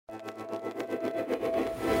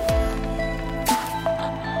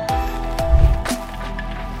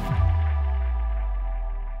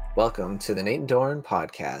Welcome to the Nate and Doran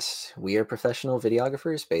podcast. We are professional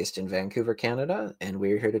videographers based in Vancouver, Canada, and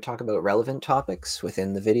we're here to talk about relevant topics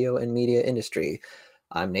within the video and media industry.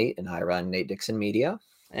 I'm Nate, and I run Nate Dixon Media.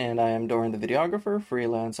 And I am Doran the Videographer,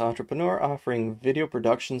 freelance entrepreneur offering video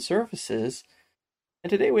production services.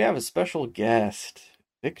 And today we have a special guest,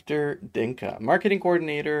 Victor Dinca, marketing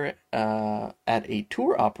coordinator at a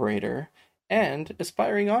tour operator and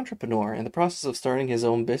aspiring entrepreneur in the process of starting his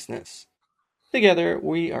own business. Together,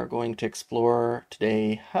 we are going to explore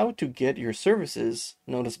today how to get your services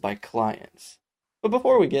noticed by clients. But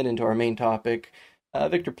before we get into our main topic,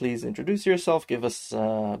 Victor, please introduce yourself, give us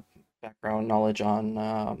background knowledge on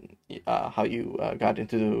how you got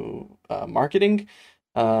into marketing,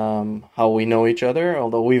 how we know each other,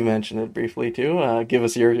 although we've mentioned it briefly too. Give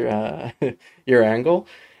us your your angle.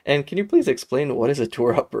 And can you please explain what is a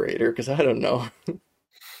tour operator? Because I don't know.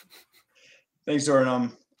 Thanks, Doran.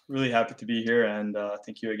 I'm really happy to be here, and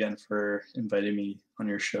thank you again for inviting me on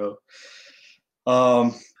your show.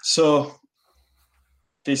 So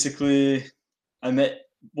basically,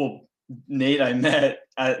 Nate I met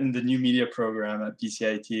in the new media program at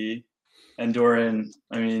BCIT, and Doran,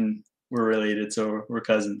 we're related, so we're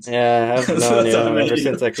cousins. Yeah, I have known you ever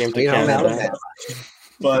since I came to Canada.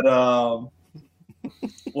 But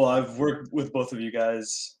I've worked with both of you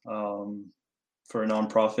guys for a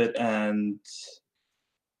nonprofit, and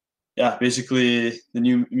yeah, basically the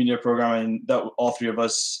new media program that all three of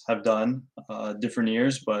us have done different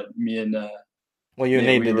years, but me and you and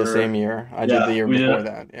Nate did the same year. I did the year before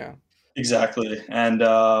that. Yeah, exactly. And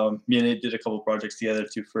me and Nate did a couple projects together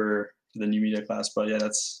too for the new media class. But yeah,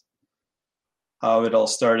 that's how it all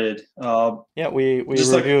started. Yeah, we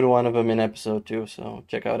reviewed one of them in episode 2, so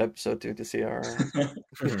check out episode 2 to see our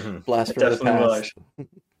blast from the past.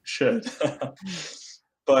 Should.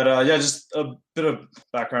 But yeah, just a bit of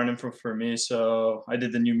background info for me. So I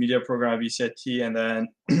did the new media program at BCIT, and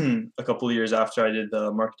then a couple of years after, I did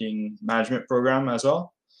the marketing management program as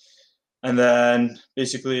well. And then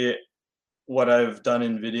basically what I've done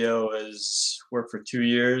in video is work for 2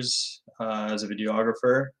 years as a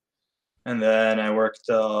videographer. And then I worked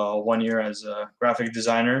 1 year as a graphic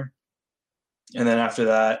designer. And then after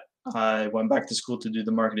that, I went back to school to do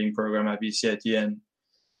the marketing program at BCIT, and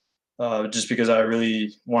just because I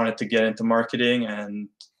really wanted to get into marketing, and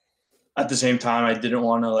at the same time I didn't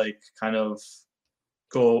want to kind of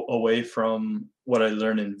go away from what I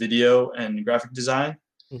learned in video and graphic design.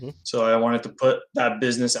 Mm-hmm. So I wanted to put that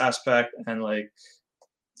business aspect and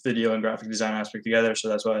video and graphic design aspect together. So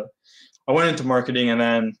that's why I went into marketing. And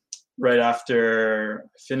then right after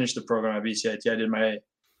I finished the program at BCIT, I did my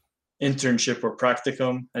internship or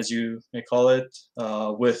practicum, as you may call it,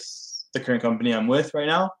 with the current company I'm with right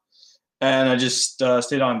now. And I just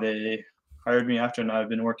stayed on. They hired me after, and I've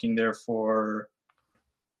been working there for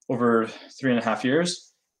over 3.5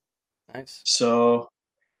 years. Nice. So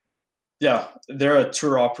yeah, they're a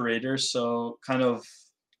tour operator. So kind of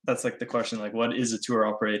that's the question, what is a tour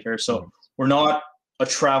operator? So we're not a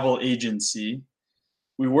travel agency.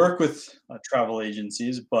 We work with travel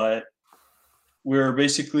agencies, but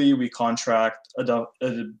we contract a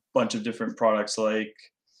bunch of different products.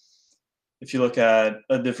 If you look at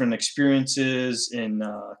different experiences in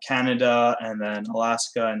Canada, and then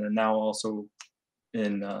Alaska, and then now also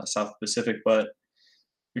in South Pacific, but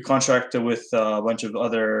we contracted with a bunch of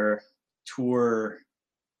other tour,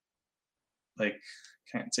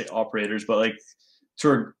 can't say operators, but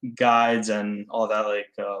tour guides and all that,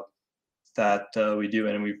 that we do,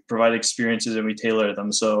 and we provide experiences and we tailor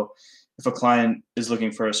them. So if a client is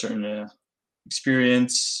looking for a certain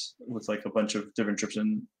experience with a bunch of different trips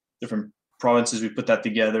in different provinces, we put that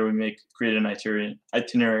together. We create an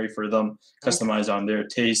itinerary for them, customized on their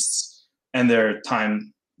tastes and their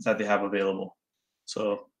time that they have available.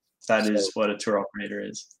 So that is what a tour operator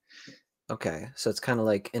is. Okay, so it's kind of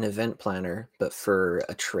like an event planner, but for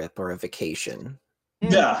a trip or a vacation.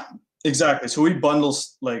 Yeah, exactly. So we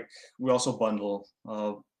also bundle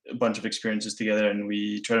a bunch of experiences together, and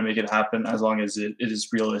we try to make it happen as long as it is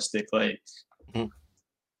realistic.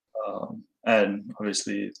 And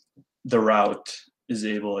obviously the route is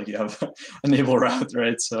able, you have an able route,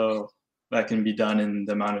 right? So that can be done in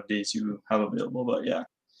the amount of days you have available. But yeah,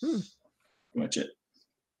 pretty much it.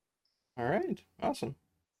 All right, awesome.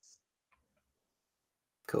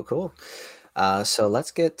 Cool. So let's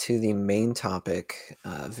get to the main topic,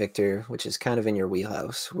 Victor, which is kind of in your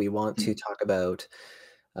wheelhouse. We want to talk about,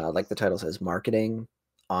 like the title says, marketing,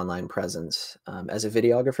 online presence as a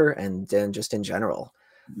videographer, and then just in general.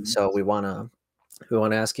 So we want to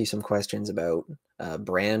ask you some questions about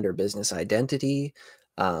brand or business identity,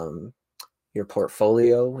 your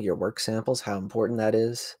portfolio, your work samples, how important that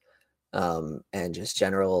is, and just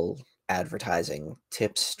general advertising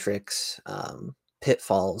tips, tricks,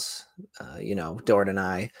 pitfalls, Dort and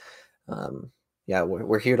I, yeah,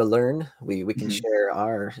 we're here to learn. We can Mhm. share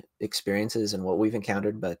our experiences and what we've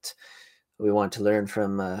encountered, but we want to learn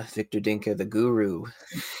from Victor Dinca, the guru.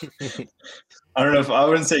 I don't know if I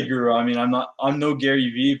wouldn't say guru. I mean, I'm no Gary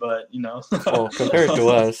Vee, but you know. Well, compared to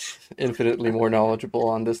us, infinitely more knowledgeable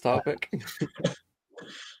on this topic.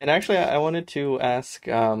 And actually, I wanted to ask,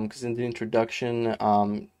 because in the introduction,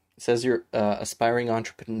 it says you're aspiring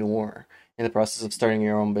entrepreneur in the process of starting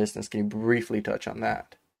your own business. Can you briefly touch on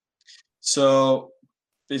that? So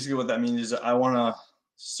basically, what that means is I want to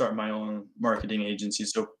start my own marketing agency.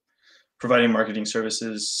 So providing marketing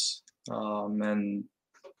services, and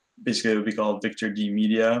basically it would be called Victor D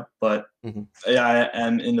Media. But Hmm. yeah, I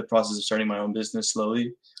am in the process of starting my own business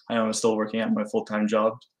slowly. I am still working at my full-time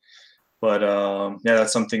job, but yeah,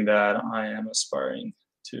 that's something that I am aspiring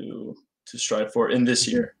to to strive for in this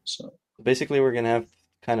Hmm. year. So Basically, we're gonna have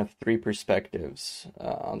kind of three perspectives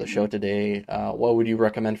on the show today. What would you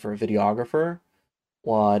recommend for a videographer?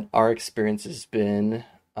 What our experience has been,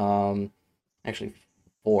 um, actually,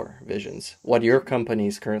 four visions. What your company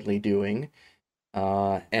is currently doing,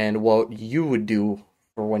 and what you would do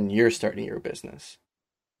for when you're starting your business.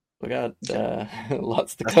 We got okay.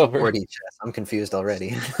 lots to That's a cover. 4D chess. I'm confused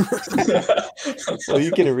already. Well,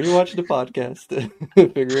 you can rewatch the podcast to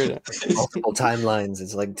figure it out. Multiple timelines.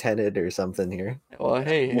 It's like Tenet or something here. Well,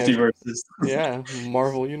 hey, Multiverses. yeah,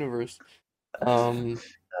 Marvel Universe. Um,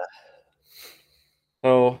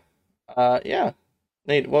 so, yeah,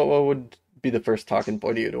 Nate, what would be the first talking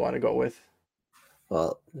point you'd want to go with?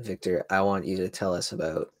 Well, Victor, I want you to tell us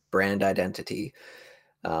about brand identity.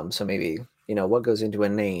 So maybe, what goes into a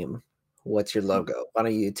name? What's your logo? Why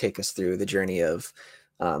don't you take us through the journey of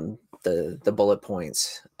the bullet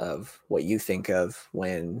points of what you think of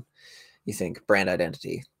when you think brand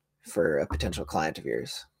identity for a potential client of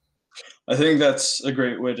yours? I think that's a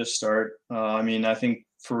great way to start. I mean, I think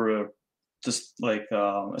for just like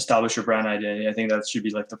establish your brand identity, I think that should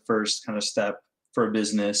be like the first kind of step for a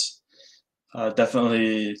business.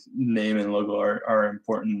 Definitely, name and logo are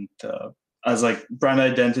important. As like brand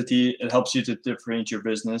identity, it helps you to differentiate your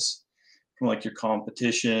business from like your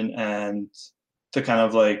competition and to kind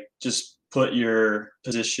of like just put your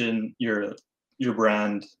position, your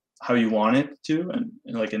brand how you want it to, and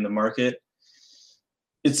like in the market.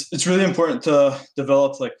 It's really important to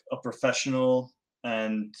develop like a professional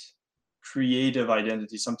and creative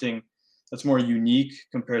identity, something that's more unique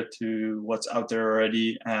compared to what's out there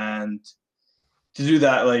already. And to do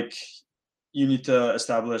that, like you need to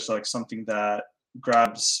establish like something that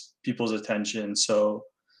grabs people's attention. So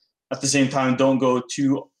at the same time, don't go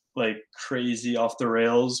too like crazy off the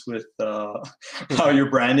rails with how your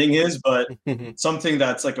branding is, but something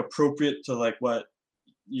that's like appropriate to like what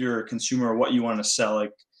your consumer, what you want to sell.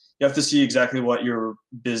 Like you have to see exactly what your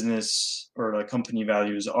business or like company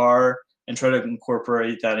values are and try to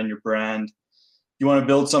incorporate that in your brand. You want to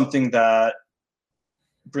build something that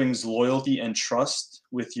brings loyalty and trust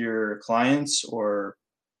with your clients or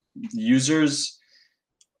users,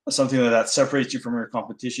 something that separates you from your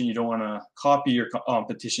competition. You don't want to copy your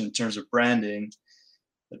competition in terms of branding.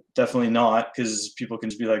 Definitely not, because people can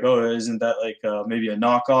just be like, oh, isn't that like maybe a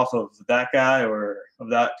knockoff of that guy or of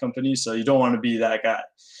that company? So you don't want to be that guy.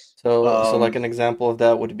 So like Um, an example of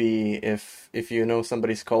that would be if you know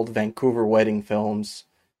somebody's called Vancouver Wedding Films,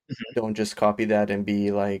 don't just copy that and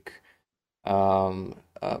be like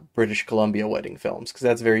British Columbia Wedding Films, because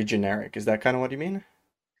that's very generic. Is that kind of what you mean?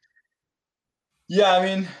 yeah, I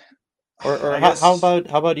mean, Or I guess, how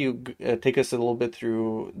about you take us a little bit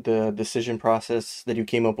through the decision process that you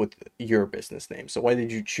came up with your business name? So why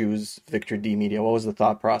did you choose Victor D Media? What was the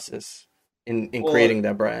thought process in well, creating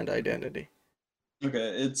that brand identity?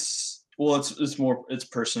 okay, it's more it's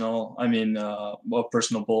personal. I mean, well,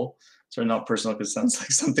 personable. Sorry, not personal because it sounds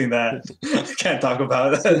like something that I can't talk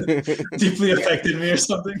about that deeply affected me or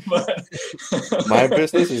something. But My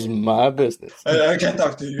business is my business. I can't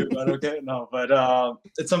talk to you about. Okay, no, but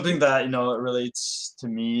it's something that it relates to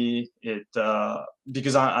me. It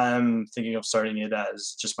because I'm thinking of starting it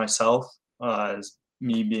as just myself, as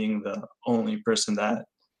me being the only person that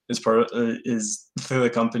is is through the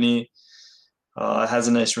company. It has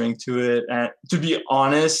a nice ring to it. And to be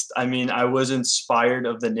honest, I mean, I was inspired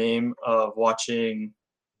of the name of watching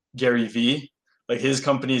Gary Vee. Like his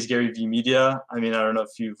company is Gary Vee Media. I mean, I don't know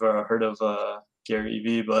if you've heard of Gary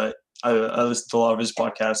Vee, but I listen to a lot of his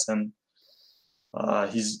podcasts, and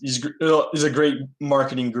he's a great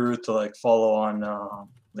marketing guru to like follow on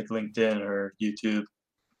like LinkedIn or YouTube,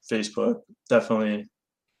 Facebook. Definitely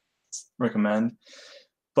recommend.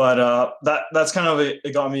 But that's kind of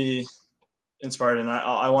it got me inspired, and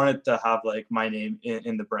I wanted to have like my name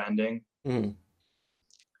in the branding. Mm.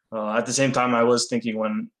 At the same time, I was thinking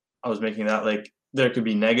when I was making that, like there could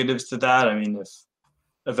be negatives to that. I mean, if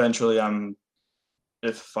eventually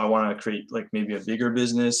if I want to create like maybe a bigger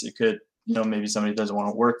business, it could, maybe somebody doesn't want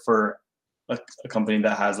to work for a company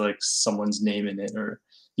that has like someone's name in it, or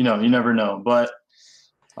you never know. But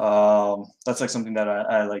that's like something that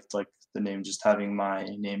I liked, like the name, just having my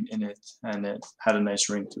name in it, and it had a nice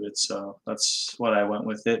ring to it. So that's what I went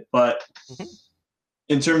with it. But Mm-hmm.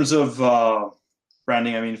 in terms of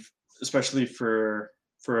branding, I mean, especially for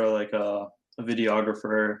like a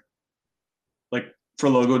videographer, like for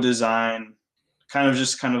logo design, kind of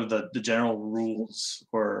the general rules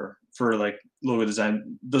for like logo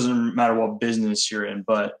design, doesn't matter what business you're in,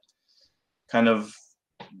 but kind of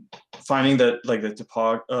finding that like the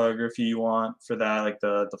typography you want for that, like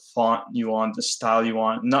the font you want, the style you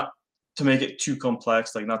want, not to make it too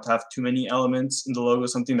complex, like not to have too many elements in the logo,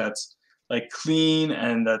 something that's like clean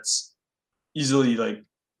and that's easily like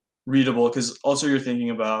readable, because also you're thinking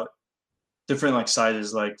about different like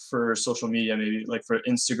sizes, like for social media, maybe like for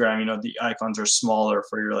Instagram, the icons are smaller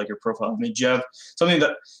for your like your profile image. You have something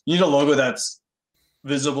that you need a logo that's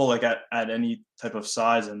visible like at any type of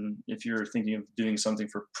size, and if you're thinking of doing something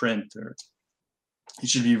for print, or it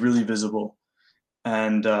should be really visible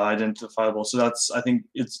and identifiable. So that's, I think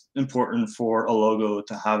it's important for a logo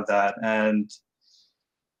to have that. And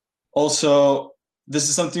also, this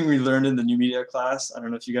is something we learned in the new media class. I don't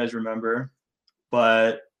know if you guys remember,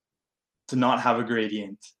 but to not have a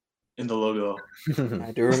gradient in the logo.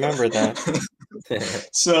 I do remember that.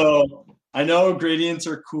 So I know gradients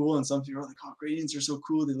are cool, and some people are like, "Oh, gradients are so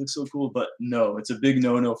cool; they look so cool." But no, it's a big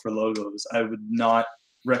no-no for logos. I would not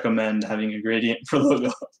recommend having a gradient for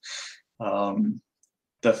logo. Um,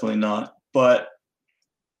 Definitely not. But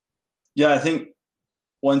yeah, I think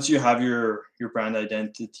once you have your brand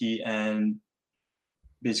identity, and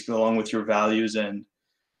basically along with your values and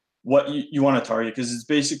what you want to target, because it's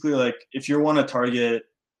basically like if you want to target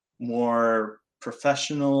more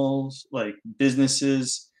professionals, like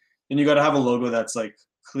businesses, then you got to have a logo that's like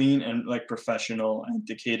clean and like professional, and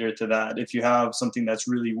to cater to that. If you have something that's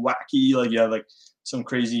really wacky, like you have like some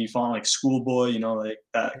crazy font like schoolboy, like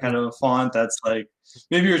that kind of font, that's like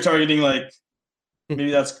maybe you're targeting like,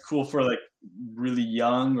 maybe that's cool for like really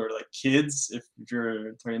young or like kids, if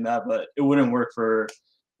you're targeting that, but it wouldn't work for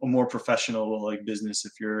a more professional like business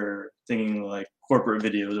if you're thinking like corporate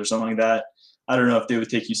videos or something like that. I don't know if they would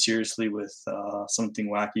take you seriously with something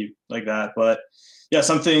wacky like that, but yeah,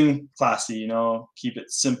 something classy, keep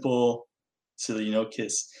it simple, silly,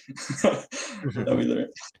 kiss that we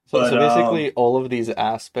learned. So But basically, all of these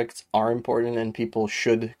aspects are important, and people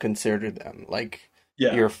should consider them, like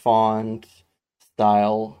yeah, your font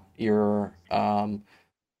style, your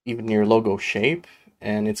even your logo shape,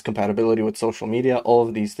 and its compatibility with social media. All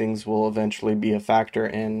of these things will eventually be a factor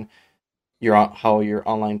in how your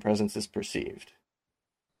online presence is perceived.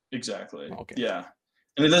 exactly. Okay. Yeah,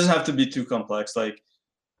 and it doesn't have to be too complex. Like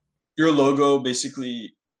your logo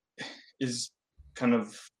basically is kind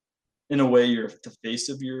of, in a way, you're the face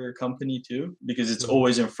of your company too, because it's Mhm.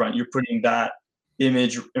 always in front. You're putting that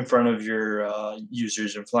image in front of your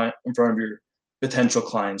users, in front of your potential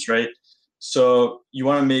clients, right? So you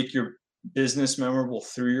want to make your business memorable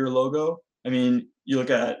through your logo. I mean, you look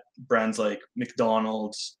at brands like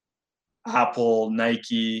McDonald's, Apple,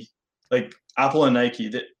 Nike, like Apple and Nike,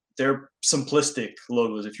 that they're simplistic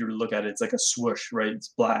logos. If you look at it, it's like a swoosh, right? It's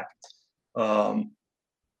black. Um,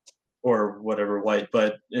 or whatever, white,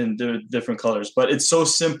 but in the different colors. But it's so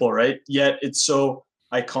simple, right? Yet it's so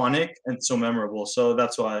iconic and so memorable. So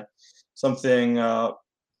that's why something,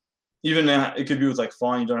 even it could be with like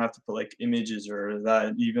font. You don't have to put like images or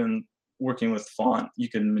that. Even working with font, you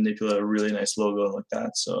can manipulate a really nice logo like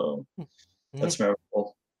that. So Mhm. that's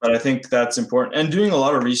memorable. But I think that's important, and doing a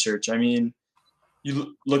lot of research. I mean,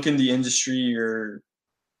 you look in the industry you're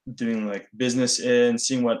doing like business in,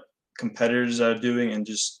 seeing what competitors are doing, and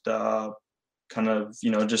just kind of,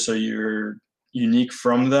 just so you're unique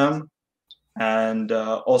from them, and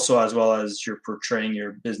also as well as you're portraying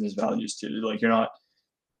your business values too, like you're not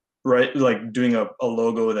right like doing a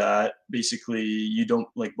logo that basically you don't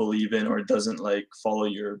like believe in, or it doesn't like follow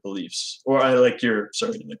your beliefs, or I like your,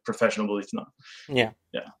 sorry, like professional beliefs, not. Yeah.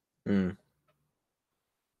 Yeah. Mm,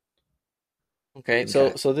 Okay.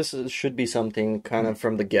 okay. So should be something kind of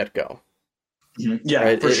from the get-go, Yeah,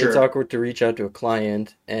 right? for It's sure. awkward to reach out to a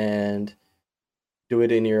client and do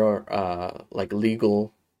it in your like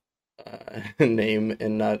legal name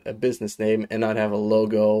and not a business name, and not have a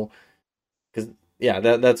logo, because yeah,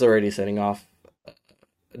 that's already setting off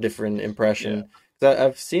a different Yeah. impression. 'Cause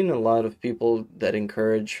I've seen a lot of people that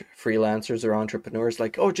encourage freelancers or entrepreneurs,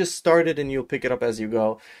 like, oh, just start it and you'll pick it up as you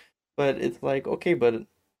go. But it's like, okay, but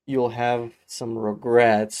you'll have some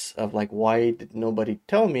regrets of like, why did nobody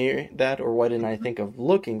tell me that, or why didn't I think of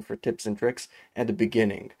looking for tips and tricks at the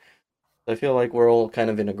beginning? I feel like we're all kind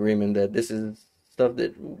of in agreement that this is stuff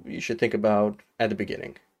that you should think about at the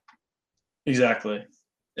beginning. Exactly.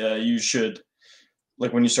 Yeah, you should.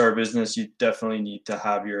 Like when you start a business, you definitely need to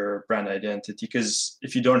have your brand identity, because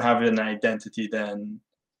if you don't have an identity, then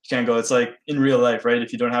you can't go. It's like in real life, right?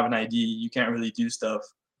 If you don't have an ID, you can't really do stuff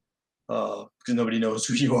because nobody knows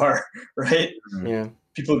who you are, right? Mhm. Yeah.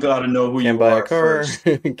 People got to know who Can't you buy a are car, first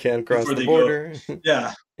can't cross before the they go. border.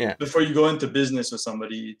 Yeah, Yeah. before you go into business with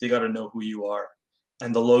somebody, they got to know who you are,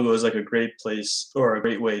 and the logo is like a great place or a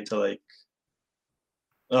great way to like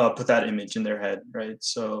put that image in their head, right?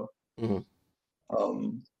 So, Hmm.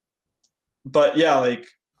 um, but yeah, like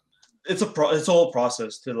it's a whole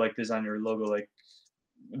process to like design your logo. Like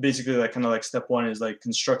basically, like kind of like step one is like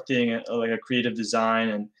constructing like a creative design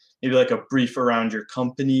and maybe like a brief around your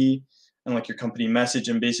company and like your company message,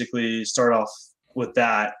 and basically start off with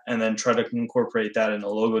that and then try to incorporate that in a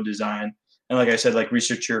logo design. And like I said, like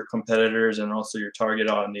research your competitors and also your target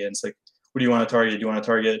audience. Like, what do you want to target? Do you want to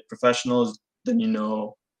target professionals? Then you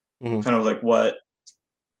know Hmm. kind of like what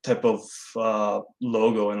type of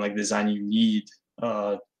logo and like design you need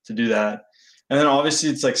to do that. And then obviously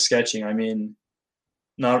it's like sketching. I mean,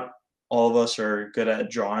 not all of us are good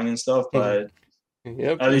at drawing and stuff, but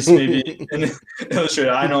Yep. at least maybe in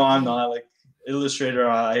Illustrator. I know I'm not like Illustrator.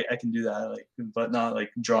 I can do that, like, but not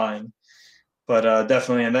like drawing. But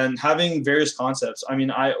definitely, and then having various concepts. I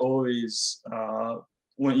mean, I always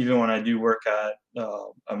when even when I do work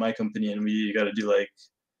at my company and we got to do like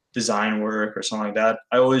design work or something like that,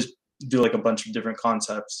 I always do like a bunch of different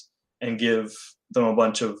concepts and give them a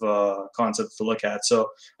bunch of concepts to look at. So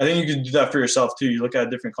I think you can do that for yourself too. You look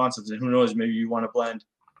at different concepts, and who knows, maybe you want to blend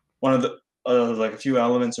one of the like a few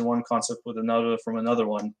elements in one concept with another from another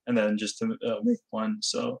one, and then just to make one.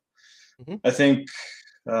 So Hmm. I think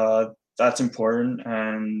uh, that's important.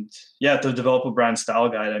 And yeah, to develop a brand style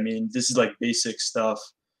guide. I mean, this is like basic stuff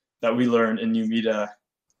that we learned in new media,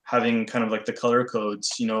 having kind of like the color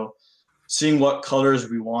codes. Seeing what colors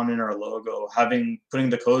we want in our logo, putting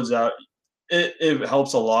the codes out, it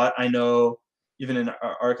helps a lot. I know even in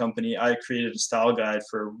our company, I created a style guide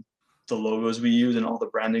for the logos we use and all the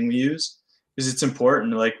branding we use, because it's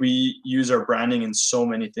important. Like we use our branding in so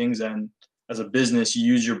many things, and as a business, you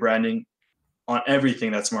use your branding on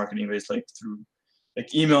everything that's marketing based, like through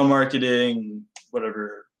like email marketing,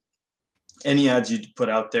 whatever, any ads you put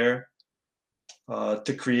out there.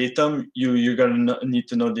 To create them, you're gonna need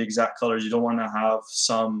to know the exact colors. You don't want to have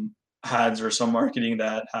some ads or some marketing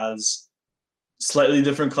that has slightly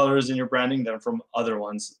different colors in your branding than from other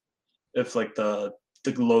ones. If like the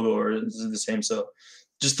logo is the same, so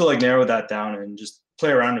just to like narrow that down and just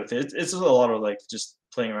play around with it. It's a lot of like just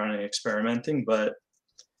playing around and experimenting, but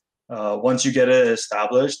once you get it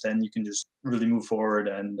established, then you can just really move forward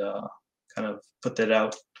and kind of put it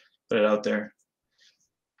out there.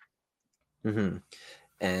 Hmm.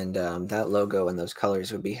 And that logo and those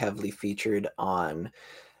colors would be heavily featured on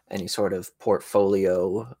any sort of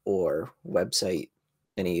portfolio or website,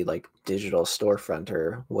 any like digital storefront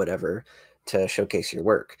or whatever to showcase your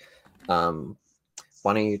work. Um,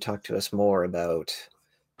 why don't you talk to us more about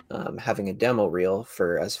having a demo reel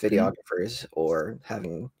for us Mhm. videographers, or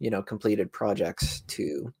having completed projects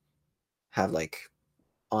to have like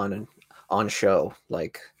on on show,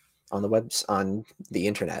 like on the webs on the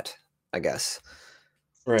internet, I guess.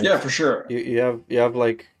 Yeah, Right. for sure. You have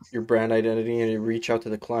like your brand identity and you reach out to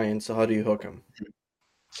the client. So how do you hook them?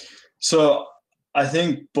 So I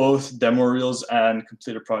think both demo reels and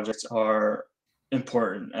completed projects are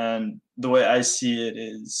important. And the way I see it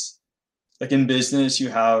is like in business, you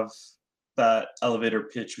have that elevator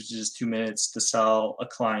pitch, which is 2 minutes to sell a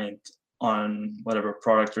client on whatever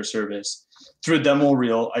product or service. Through a demo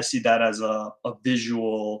reel, I see that as a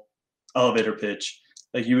visual elevator pitch.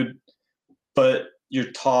 Like you would put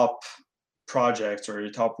your top projects or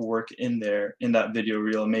your top work in there in that video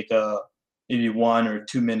reel, and make a maybe 1 or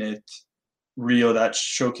 2 minute reel that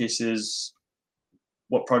showcases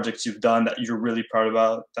what projects you've done that you're really proud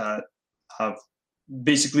about, that have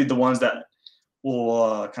basically the ones that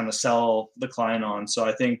will kind of sell the client on. So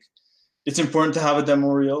I think it's important to have a demo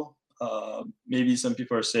reel. Maybe some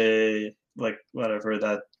people are say like whatever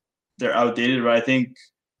that they're outdated, but I think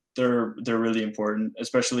they're really important,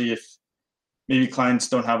 especially if maybe clients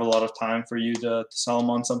don't have a lot of time for you to sell them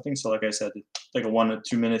on something. So like I said, like a 1 or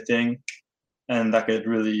 2 minute thing, and that could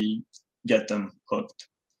really get them hooked.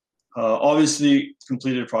 Obviously,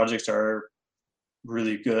 completed projects are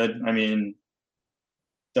really good. I mean,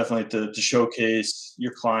 definitely to showcase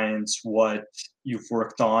your clients what you've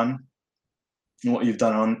worked on and what you've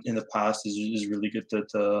done on in the past is really good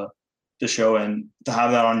to show and to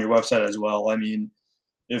have that on your website as well. I mean,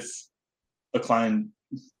 if a client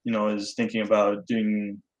is thinking about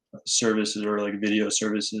doing services or like video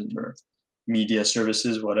services or media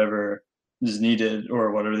services, whatever is needed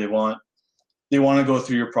or whatever they want to go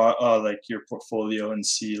through your like your portfolio and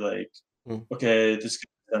see like, Mm. okay, this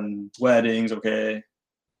guy's done weddings. Okay,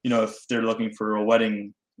 if they're looking for a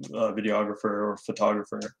wedding videographer or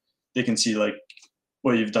photographer, they can see like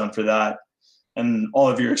what you've done for that and all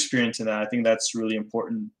of your experience in that. I think that's really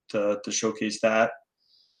important to showcase that.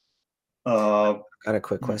 uh, Got a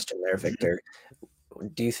quick mhm. question there, Victor.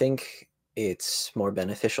 Do you think it's more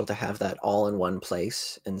beneficial to have that all in one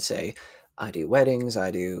place and say, I do weddings,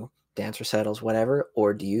 I do dance recitals, whatever?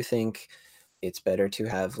 Or do you think it's better to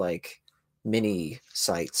have like mini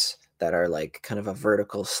sites that are like kind of a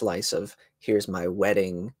vertical slice of here's my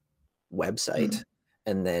wedding website Mhm.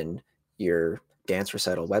 and then your dance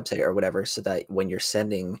recital website or whatever, so that when you're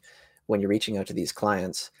reaching out to these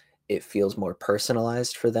clients, it feels more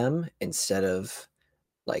personalized for them instead of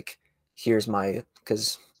like, here's my,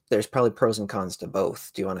 because there's probably pros and cons to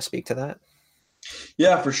both. Do you want to speak to that?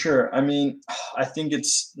 Yeah, for sure. I mean, I think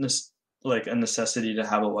it's like a necessity to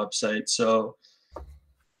have a website. So,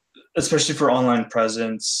 especially for online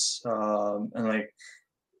presence and like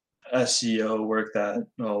SEO work that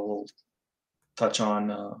we'll touch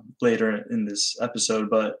on later in this episode,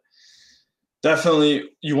 but definitely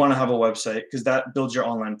you want to have a website because that builds your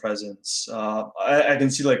online presence. I can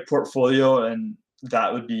see like portfolio, and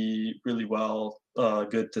that would be really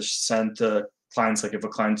good to send to clients. Like if a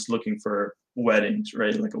client's looking for weddings,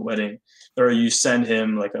 right? Like a wedding, or you send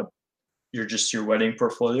him like your wedding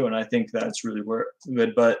portfolio, and I think that's really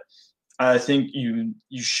good. But I think you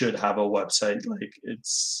should have a website. Like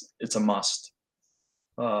it's a must.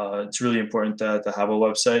 It's really important to have a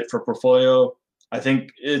website for portfolio. I think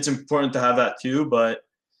it's important to have that too, but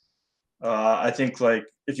I think like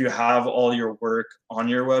if you have all your work on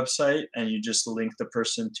your website and you just link the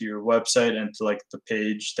person to your website and to like the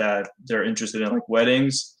page that they're interested in, like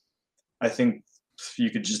weddings, I think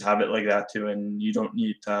you could just have it like that too, and you don't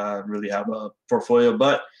need to really have a portfolio.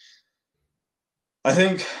 But I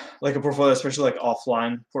think like a portfolio, especially like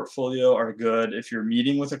offline portfolio, are good if you're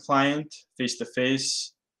meeting with a client face to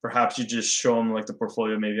face. Perhaps you just show them like the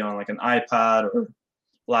portfolio maybe on like an iPad or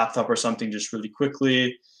laptop or something just really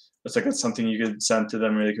quickly. It's something you could send to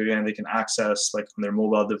them really quickly and they can access like on their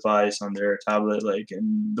mobile device, on their tablet. Like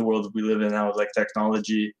in the world we live in now with like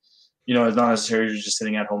technology, it's not necessarily you're just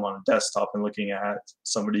sitting at home on a desktop and looking at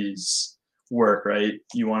somebody's work, right?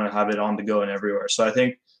 You want to have it on the go and everywhere. So I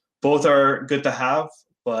think both are good to have,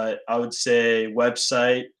 but I would say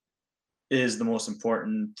website is the most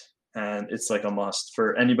important, and it's like a must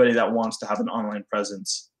for anybody that wants to have an online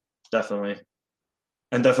presence. Definitely.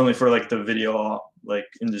 And definitely for like the video like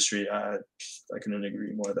industry, I couldn't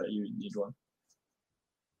agree more that you need one.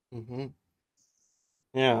 Hmm.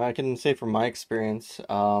 Yeah, I can say from my experience,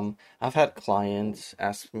 I've had clients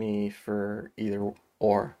ask me for either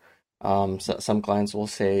or. So some clients will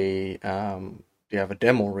say, "Do you have a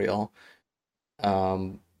demo reel?"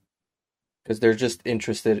 Um, because they're just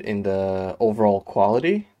interested in the overall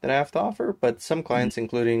quality that I have to offer. But some Mhm. clients,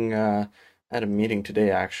 including I had a meeting today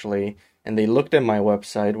actually, and they looked at my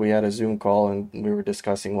website. We had a Zoom call and we were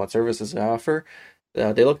discussing what services I offer.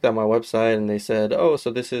 They looked at my website and they said, "Oh,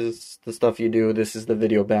 so this is the stuff you do. This is the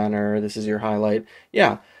video banner. This is your highlight."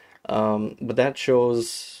 Yeah, but that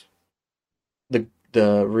shows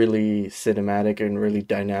the really cinematic and really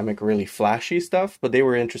dynamic, really flashy stuff, but they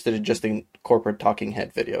were interested in just in corporate talking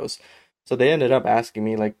head videos. So they ended up asking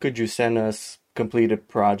me like, could you send us completed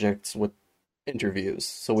projects with interviews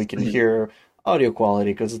so we can Mhm. hear audio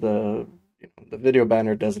quality because the video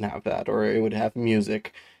banner doesn't have that, or it would have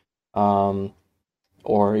music, um,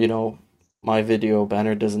 or my video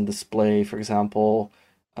banner doesn't display, for example,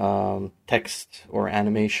 text or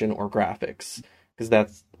animation or graphics because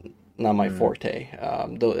that's not my Mm, forte.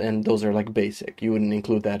 And those are like basic. You wouldn't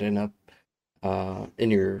include that in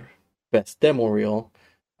your best demo reel.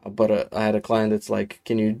 But I had a client that's like,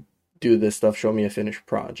 "Can you do this stuff? Show me a finished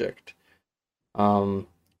project." Um,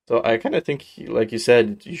 so I kind of think, like you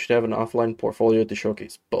said, you should have an offline portfolio to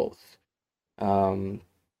showcase both. Um,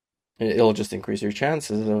 it'll just increase your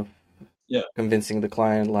chances of Yeah. convincing the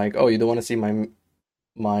client, like, "Oh, you don't want to see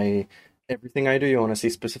my everything I do. You want to see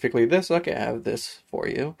specifically this? Okay, I have this for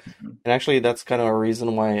you." Mhm. And actually, that's kind of a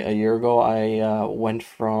reason why a year ago I went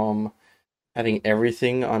from having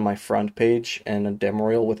everything on my front page and a demo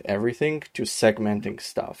reel with everything to segmenting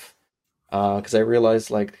stuff. Because I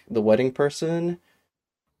realized like the wedding person,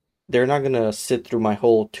 they're not gonna sit through my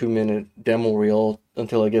whole 2 minute demo reel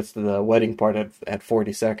until it gets to the wedding part at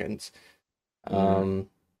 40 seconds. Mm, Um,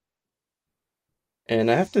 and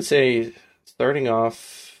I have to say, starting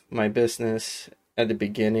off my business at the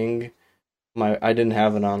beginning, I didn't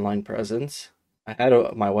have an online presence. I had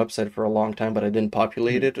my website for a long time, but I didn't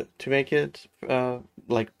populate Mhm. it to make it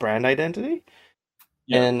like brand identity.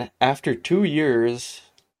 Yeah. And after 2 years,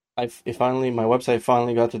 it finally my website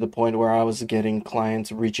finally got to the point where I was getting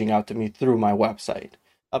clients reaching out to me through my website.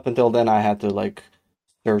 Up until then, I had to like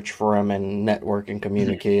search for them and network and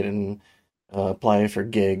Mhm. communicate and apply for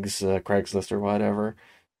gigs, Craigslist or whatever.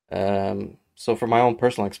 So from my own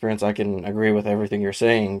personal experience, I can agree with everything you're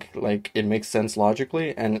saying. Like it makes sense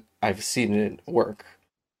logically, and I've seen it work.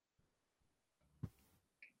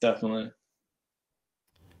 Definitely.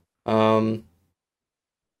 Um,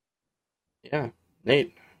 yeah,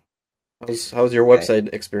 Nate, how's your okay.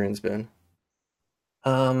 website experience been?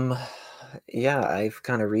 Um, yeah, I've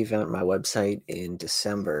kind of revamped my website in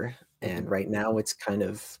December, and Mhm, right now it's kind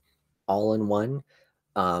of all in one.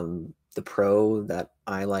 The pro that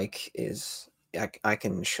I like is I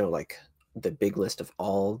can show like the big list of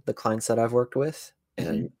all the clients that I've worked with,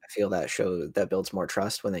 and Mhm. I feel that builds more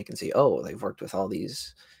trust when they can see, oh, they've worked with all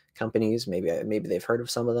these companies. Maybe they've heard of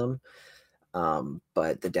some of them.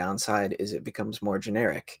 But the downside is it becomes more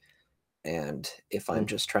generic. And if I'm mm,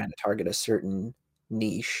 just trying to target a certain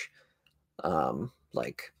niche,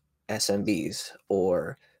 like SMBs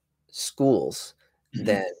or schools, Mhm.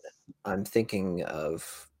 then I'm thinking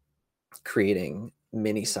of creating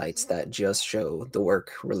mini sites that just show the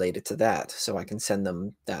work related to that. So I can send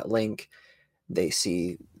them that link. They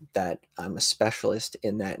see that I'm a specialist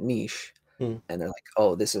in that niche, mm, and they're like,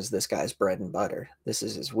 "Oh, this is this guy's bread and butter. This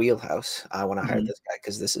is his wheelhouse. I want to hire Mhm. this guy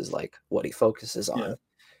because this is like what he focuses Yeah. on."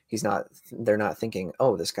 They're not thinking,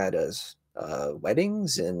 "Oh, this guy does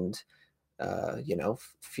weddings and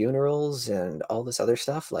funerals and all this other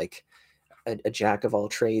stuff." Like a jack of all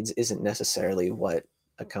trades isn't necessarily what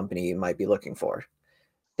a company might be looking for.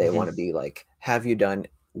 They want Mhm. to be like, "Have you done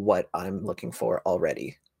what I'm looking for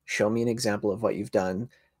already? Show me an example of what you've done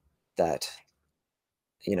that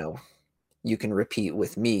you know you can repeat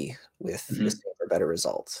with me with the Mhm. same or better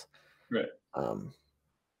results." Right. Um,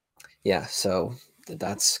 yeah, so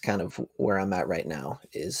that's kind of where I'm at right now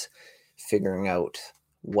is figuring out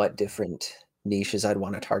what different niches I'd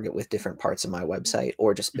want to target with different parts of my website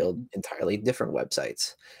or just build Mhm. entirely different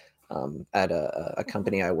websites. At a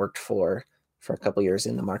company I worked for a couple years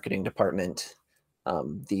in the marketing department,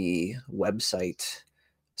 the website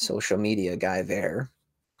social media guy there,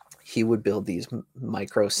 he would build these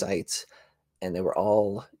micro sites, and they were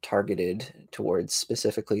all targeted towards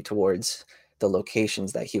specifically towards the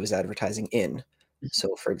locations that he was advertising in.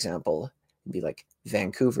 So, for example, it'd be like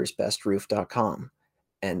vancouversbestroof.com,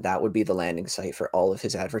 and that would be the landing site for all of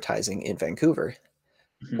his advertising in Vancouver.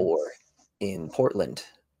 Mhm. Or in Portland,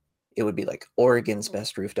 it would be like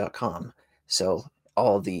oregonsbestroof.com. So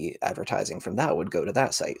all the advertising from that would go to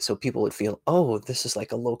that site. So people would feel, oh, this is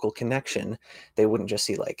like a local connection. They wouldn't just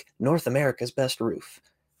see like North America's best roof.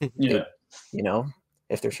 Yeah. They, you know,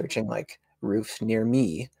 if they're searching like roofs near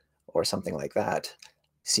me or something like that,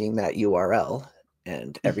 seeing that URL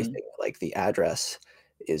and Mhm. everything like the address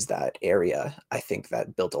is that area, I think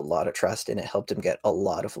that built a lot of trust and it helped him get a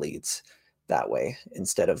lot of leads that way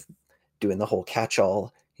instead of doing the whole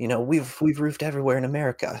catch-all. We've roofed everywhere in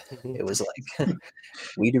America. mhm. It was like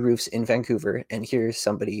we do roofs in Vancouver, and here's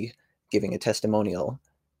somebody giving a testimonial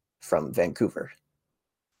from Vancouver,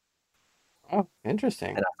 Oh,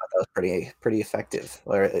 interesting. and I thought that was pretty effective,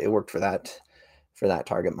 or it worked for that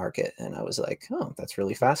target market. And I was like, oh, that's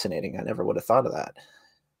really fascinating. I never would have thought of that.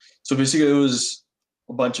 So basically, it was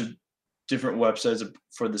a bunch of different websites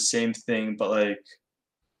for the same thing, but like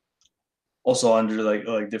also under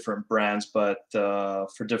like different brands, but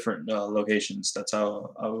for different locations. That's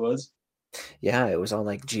how it was. Yeah, it was all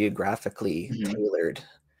like geographically Mhm. tailored.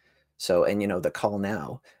 So, and the call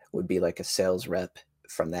now would be like a sales rep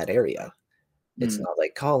from that area. It's Mm. not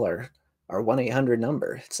like call our 1-800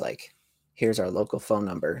 number. It's like, here's our local phone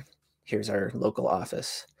number, here's our local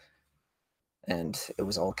office, and it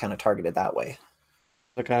was all kind of targeted that way.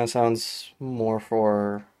 That kind of sounds more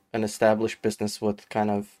for an established business with kind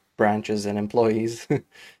of branches and employees,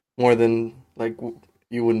 more than like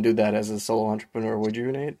you wouldn't do that as a solo entrepreneur, would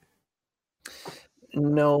you, Nate?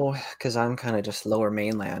 No, because I'm kind of just lower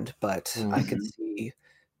mainland, but Mm, I could Mhm. see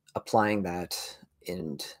applying that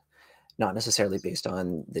and not necessarily based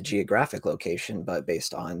on the geographic location, but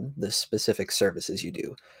based on the specific services you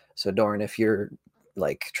do. So, Doran, if you're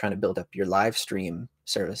like trying to build up your live stream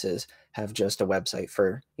services, have just a website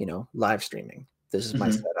for, live streaming. This is my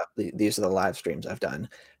Hmm. setup. These are the live streams I've done.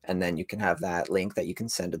 And then you can have that link that you can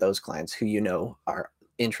send to those clients who are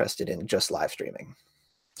interested in just live streaming.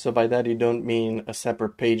 So by that, you don't mean a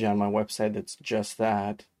separate page on my website that's just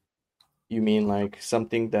that. You mean like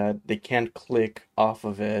something that they can't click off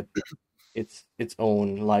of it. It's its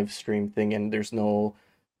own live stream thing, and there's no,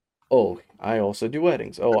 oh, I also do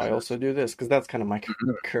weddings. Oh, I also do this, because that's kind of my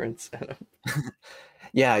current setup.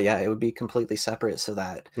 Yeah, yeah, it would be completely separate so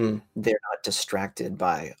that Hmm. they're not distracted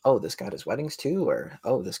by, oh, this guy does weddings too, or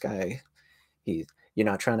oh, this guy, he,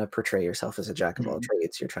 you're not trying to portray yourself as a jack of all Hmm.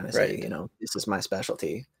 trades. You're trying to say, Right. this is my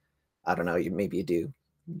specialty. I don't know, maybe you do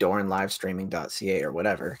doranlivestreaming.ca or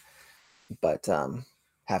whatever, but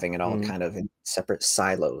having it all Hmm. kind of in separate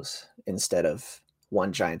silos instead of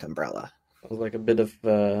one giant umbrella. It was like a bit of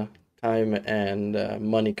time and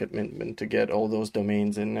money commitment to get all those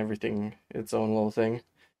domains and everything its own little thing.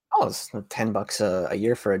 Oh, it's $10 a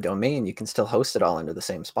year for a domain. You can still host it all under the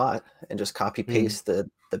same spot and just copy Hmm. paste the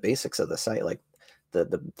basics of the site, like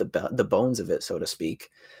the bones of it, so to speak.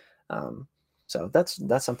 Um, so that's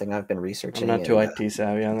something I've been I'm researching, not too and IT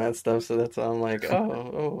savvy on that stuff, so that's why I'm like,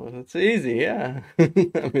 oh, that's easy, yeah. I'm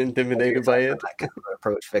what are your intimidated by thoughts on it. that kind of an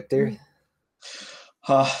approach, Victor?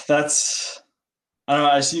 That's I don't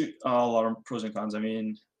know. I see a lot of pros and cons. I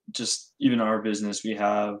mean, just even our business, we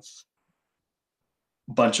have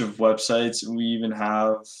a bunch of websites. We even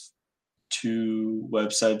have two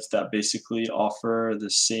websites that basically offer the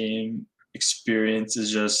same experience, is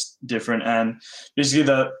just different. And basically,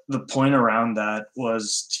 the point around that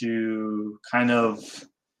was to kind of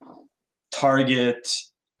target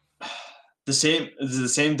the same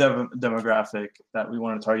demographic that we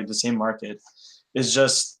want to target, the same market, is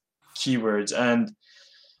just keywords. And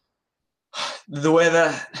the way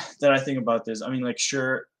that I think about this, I mean, like,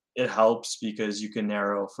 sure, it helps because you can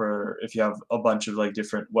narrow for if you have a bunch of like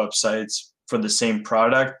different websites for the same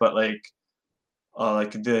product, but like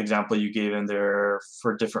the example you gave in there,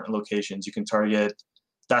 for different locations, you can target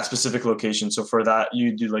that specific location. So for that,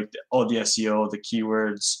 you do like all the SEO, the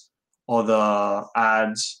keywords, all the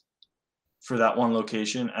ads for that one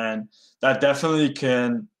location, and that definitely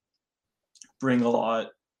can bring a lot,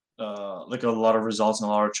 like a lot of results and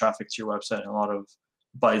a lot of traffic to your website and a lot of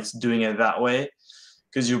bites doing it that way,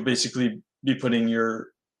 because you'll basically be putting your,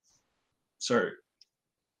 sorry,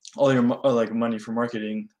 all your like money for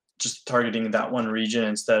marketing just targeting that one region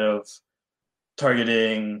instead of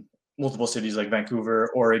targeting multiple cities like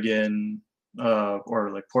Vancouver, Oregon,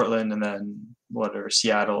 or like Portland, and then whatever,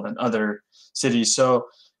 Seattle and other cities. So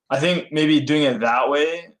I think maybe doing it that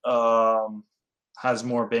way has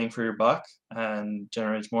more bang for your buck and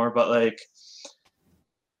generates more. But like,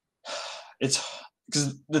 it's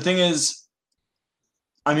because the thing is,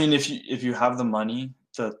 I mean, if you have the money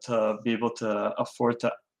to be able to afford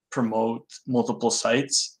to promote multiple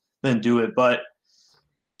sites, then do it. But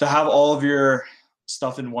to have all of your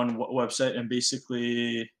stuff in one website and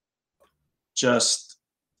basically just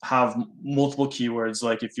have multiple keywords,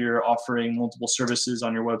 like if you're offering multiple services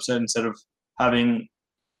on your website, instead of having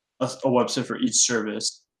a website for each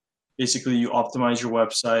service, basically you optimize your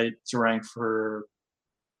website to rank for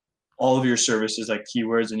all of your services like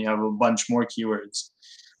keywords, and you have a bunch more keywords.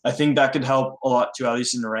 I think that could help a lot too, at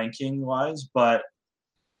least in the ranking wise. But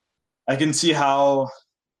I can see how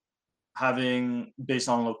having based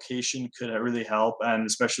on location could really help, and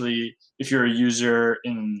especially if you're a user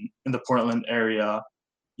in the Portland area,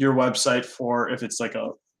 your website, for if it's like a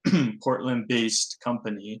Portland based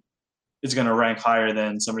company, is going to rank higher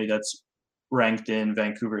than somebody that's ranked in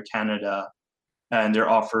Vancouver, Canada, and they're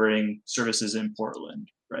offering services in Portland,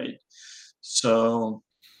 right? So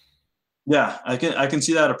yeah, I can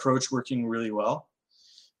see that approach working really well.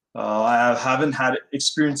 I haven't had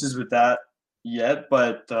experiences with that yet,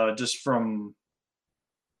 but just from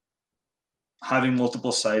having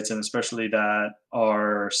multiple sites, and especially that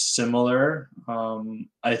are similar,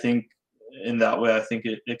 I think in that way, I think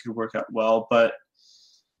it could work out well. But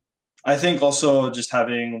I think also just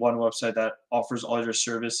having one website that offers all your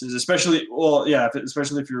services, especially, well, yeah,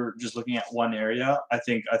 especially if you're just looking at one area, I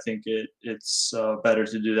think it's better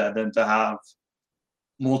to do that than to have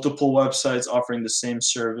multiple websites offering the same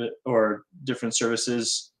service or different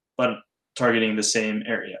services, but targeting the same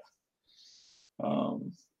area.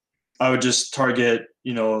 Um, I would just target,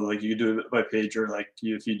 like you do it by page, or like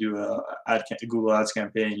if you do Google Ads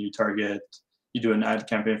campaign, you do an ad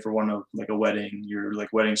campaign for one of like a wedding, your like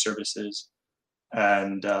wedding services,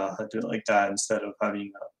 and do it like that instead of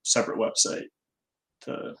having separate website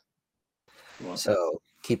to want that. So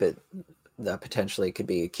keep it potentially could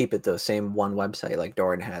be keep it the same one website like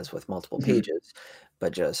Doran has with multiple Mhm. pages,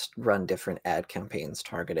 but just run different ad campaigns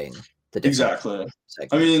targeting the different Exactly. I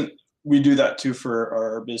segments. mean, we do that too for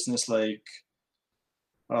our business, like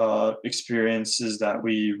experiences that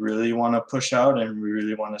we really want to push out and we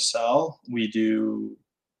really want to sell. We do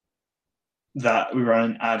that. We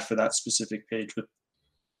run an ad for that specific page, with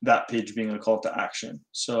that page being a call to action.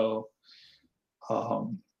 So,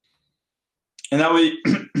 um, and that way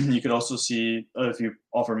you could also see if you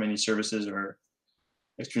offer many services or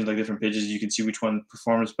experience like different pages, you can see which one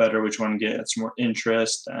performs better, which one gets more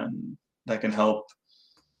interest, and that can help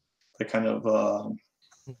the kind of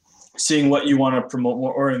seeing what you want to promote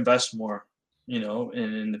more or invest more, in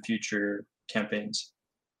the future campaigns.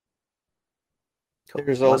 Cool.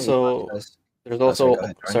 There's Why don't you talk also to us? there's Oh, sorry, also go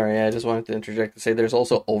ahead, Doran. sorry, I just wanted to interject to say there's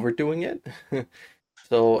also overdoing it.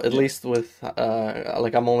 So at Yeah. least with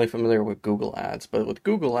like I'm only familiar with Google Ads, but with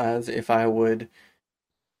Google Ads, if I would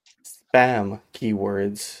spam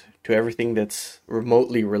keywords to everything that's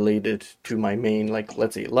remotely related to my main, like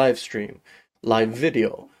let's say live stream, live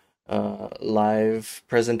video, live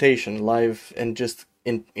presentation, live, and just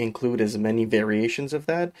include as many variations of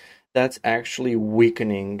that, that's actually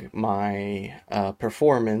weakening my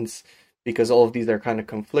performance because all of these are kind of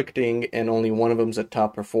conflicting and only one of them's a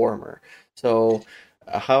top performer. So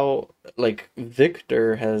how like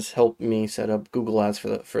Victor has helped me set up Google Ads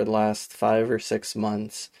for the last 5 or 6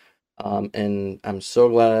 months, and I'm so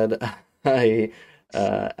glad I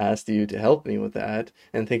asked you to help me with that.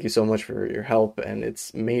 And thank you so much for your help. And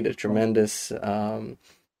it's made a tremendous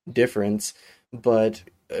difference. But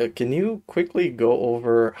can you quickly go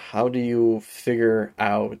over how do you figure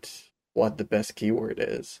out what the best keyword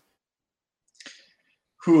is?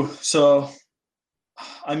 Whew. So,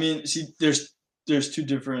 I mean, see, there's two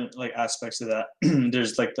different like aspects to that.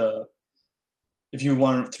 There's like the if you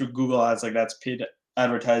want through Google Ads, like that's paid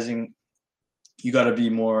advertising, you got to be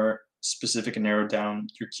more specific and narrow down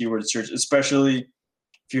your keyword search, especially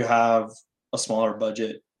if you have a smaller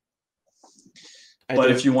budget. I But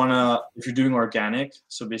do. if you're doing organic,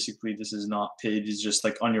 so basically this is not paid, it's just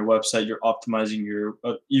like on your website, you're optimizing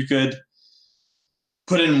you could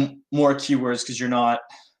put in more keywords because you're not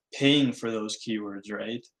paying for those keywords,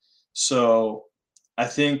 right? So I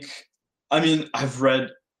think, I mean, I've read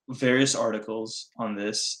various articles on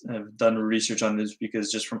this and I've done research on this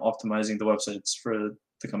because just from optimizing the websites for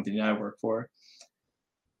the company I work for.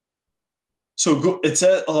 So it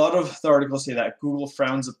said a lot of the articles say that Google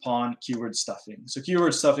frowns upon keyword stuffing. So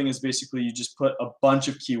keyword stuffing is basically you just put a bunch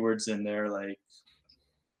of keywords in there, like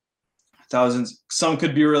thousands. Some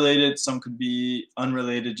could be related, some could be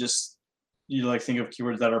unrelated. Just you like think of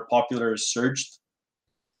keywords that are popular or searched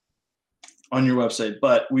on your website.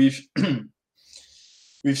 But we've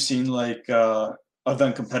seen like I've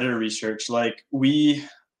done competitor research. Like the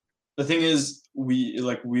thing is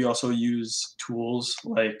we also use tools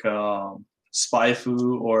like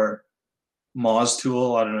SpyFu or Moz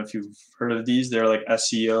tool. I don't know if you've heard of these. They're like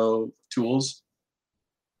SEO tools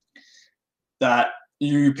that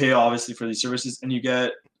you pay obviously for these services, and you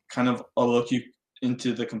get kind of a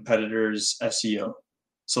into the competitors' SEO.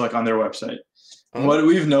 So like on their website. And Oh, what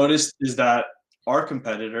we've noticed is that our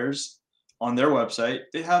competitors on their website,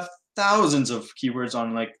 they have thousands of keywords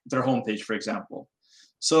on like their homepage, for example.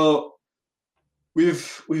 So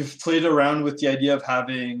we've played around with the idea of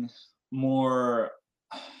having more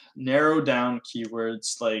narrow down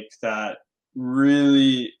keywords like that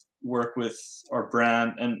really work with our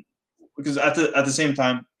brand, and because at the same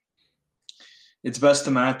time it's best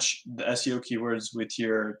to match the SEO keywords with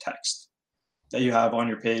your text that you have on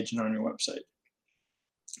your page and on your website.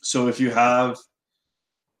 So if you have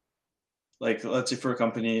like let's say for a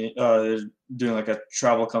company doing like a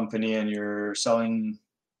travel company and you're selling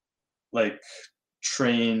like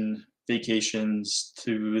train vacations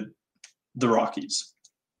to the Rockies,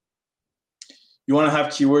 you want to have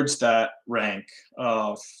keywords that rank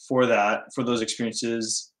for those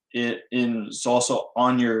experiences. It's also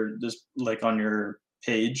on your on your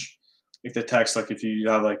page, like the text. Like if you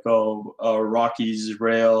have like Rockies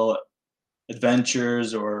Rail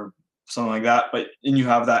Adventures or something like that, but and you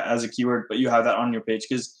have that as a keyword, but you have that on your page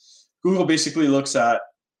because Google basically looks at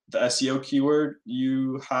the SEO keyword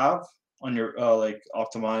you have on your like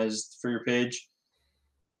optimized for your page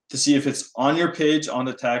to see if it's on your page on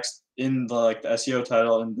the text in the like the SEO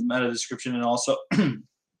title and the meta description, and also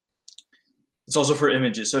it's also for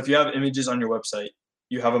images. So if you have images on your website,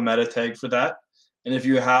 you have a meta tag for that, and if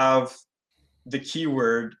you have the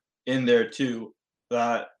keyword in there too,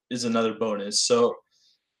 that is another bonus. So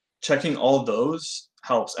checking all those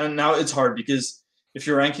helps. And now it's hard because if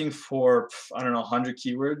you're ranking for, I don't know, 100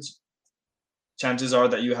 keywords, chances are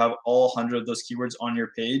that you have all 100 of those keywords on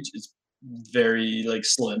your page. It's very like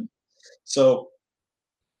slim. So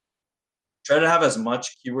try to have as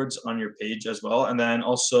much keywords on your page as well, and then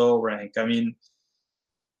also rank. I mean,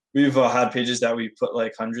 we've had pages that we put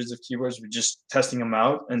like hundreds of keywords. We're just testing them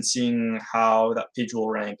out and seeing how that page will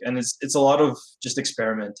rank. And it's a lot of just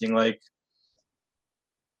experimenting, like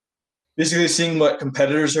basically seeing what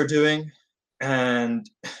competitors are doing and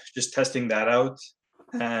just testing that out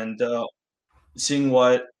and seeing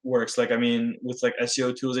what works. Like, I mean, with like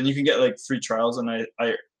SEO tools, and you can get like free trials. And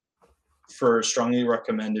I for strongly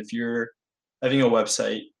recommend if you're having a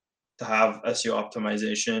website to have SEO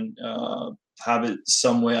optimization, have it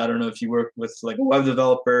some way. I don't know if you work with like a web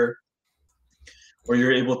developer or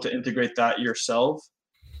you're able to integrate that yourself,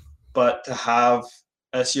 but to have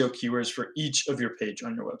SEO keywords for each of your page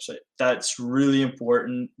on your website. That's really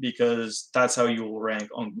important because that's how you will rank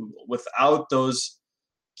on Google. Without those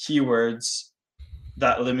keywords,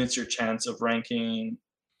 that limits your chance of ranking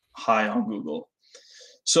high on Google.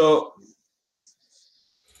 So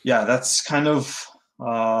yeah, that's kind of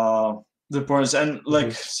the importance. And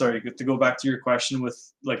like, sorry, to go back to your question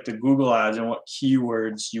with like the Google ads and what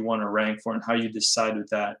keywords you want to rank for and how you decide with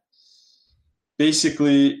that.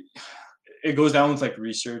 Basically, it goes down with like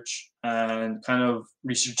research and kind of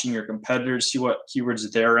researching your competitors, see what keywords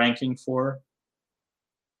they're ranking for,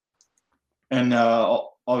 and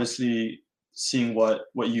obviously seeing what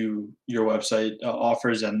your website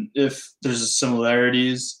offers, and if there's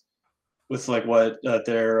similarities with like what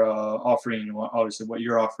they're offering and obviously what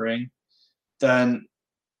you're offering, then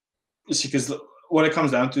because what it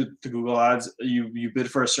comes down to Google ads, you bid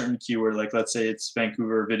for a certain keyword, like let's say it's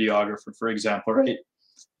Vancouver videographer, for example, right?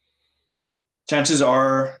 Chances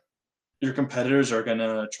are your competitors are going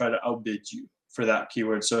to try to outbid you for that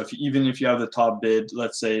keyword. So even if you have the top bid,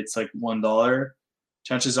 let's say it's like $1,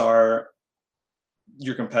 chances are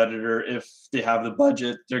your competitor, if they have the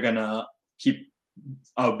budget, they're going to keep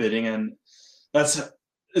outbidding. And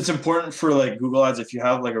it's important for like Google ads. If you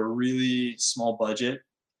have like a really small budget,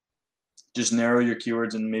 just narrow your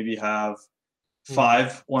keywords and maybe have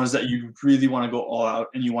 5 ones that you really want to go all out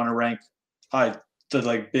and you want to rank high to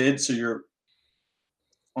like bid. So you're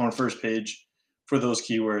on first page for those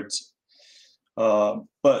keywords.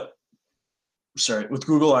 But sorry, with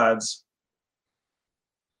Google ads,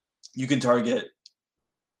 you can target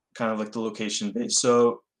kind of like the location base.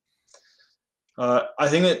 So I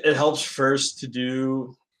think it helps first to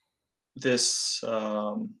do this,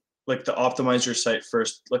 like to optimize your site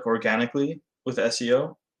first, like organically with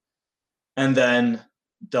SEO, and then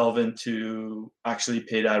delve into actually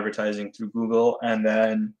paid advertising through Google. And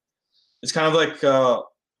then it's kind of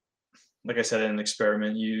like I said, an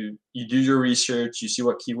experiment. You do your research, you see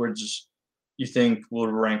what keywords you think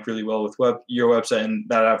will rank really well with your website and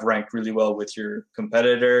that have ranked really well with your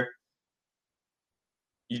competitor.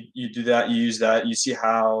 You do that, you use that, you see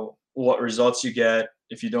what results you get.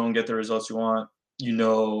 If you don't get the results you want,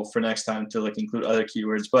 for next time to like include other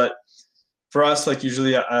keywords. But for us, like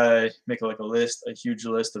usually I make like a huge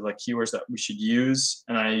list of like keywords that we should use,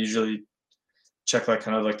 and I usually check like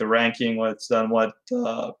kind of like the ranking, what's done, what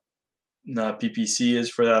PPC is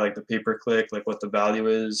for that, like the pay per click, like what the value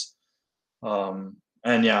is. And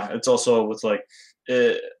yeah, it's also with like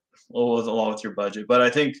along with your budget. But I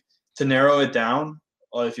think to narrow it down,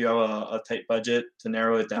 if you have a tight budget, to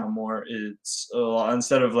narrow it down more, it's a lot,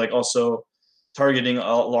 instead of like also targeting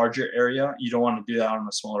a larger area. You don't want to do that on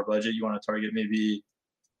a smaller budget. You want to target maybe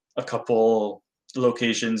a couple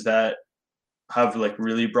locations that have like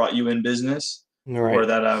really brought you in business, or Right.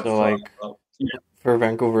 that have So like yeah. for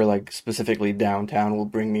Vancouver, like specifically downtown will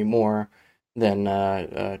bring me more than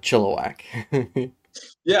Chilliwack.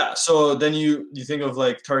 Yeah, so then you think of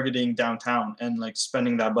like targeting downtown and like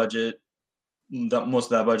spending that budget, most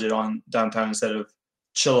of that budget on downtown instead of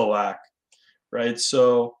Chilliwack, right?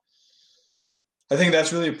 So I think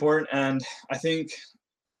that's really important, and I think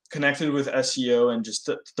connected with SEO and just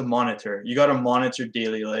the monitor. You got to monitor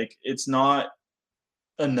daily. Like it's not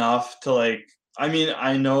enough to like. I mean,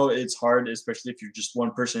 I know it's hard, especially if you're just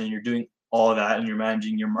one person and you're doing all of that and you're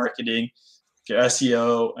managing your marketing, your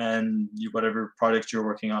SEO, and whatever product you're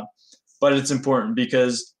working on. But it's important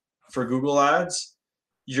because for Google Ads,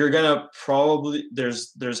 you're gonna probably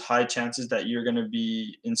there's high chances that you're gonna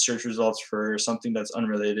be in search results for something that's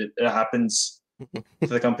unrelated. It happens to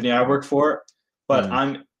the company I work for, but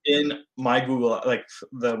I'm in my Google, like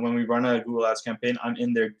when we run a Google Ads campaign, I'm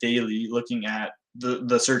in there daily looking at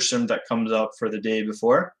the search term that comes up for the day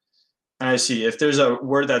before, and I see if there's a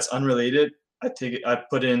word that's unrelated, I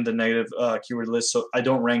put in the negative keyword list, so I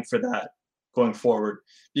don't rank for that going forward,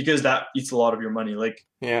 because that eats a lot of your money. Like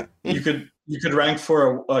Yeah. you could rank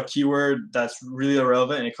for a keyword that's really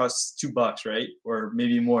irrelevant and it costs $2, right? Or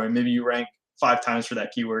maybe more. And maybe you rank 5 times for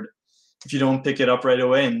that keyword. If you don't pick it up right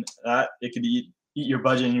away, and that it could eat your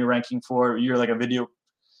budget, and you're like a video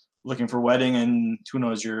looking for wedding, and who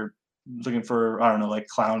knows, you're looking for, I don't know, like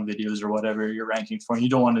clown videos or whatever you're ranking for, and you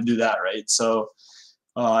don't want to do that, right? So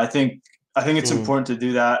I think it's Mm. important to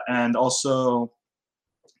do that. And also,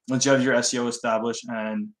 once you have your SEO established,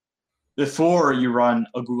 and before you run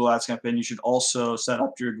a Google Ads campaign, you should also set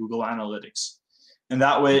up your Google Analytics. And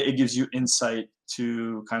that way it gives you insight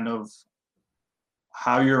to kind of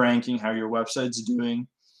how you're ranking, how your website's doing,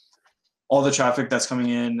 all the traffic that's coming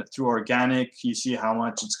in through organic. You see how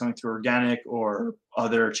much it's coming through organic or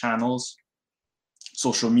other channels.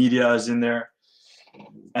 Social media is in there.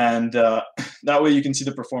 And that way you can see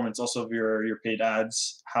the performance also of your paid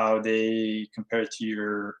ads, how they compare to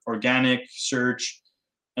your organic search.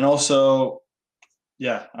 And also,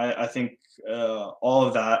 yeah, I think all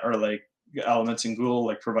of that are like elements in Google,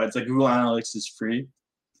 like provides, like Google Analytics is free.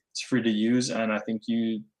 It's free to use. And I think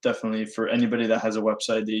you definitely, for anybody that has a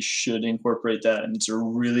website, they should incorporate that. And it's a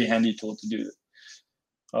really handy tool to do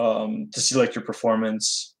to see like your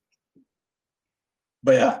performance.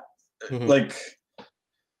 But yeah, Hmm. like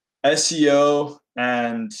SEO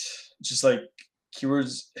and just like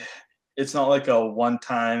keywords, it's not like a one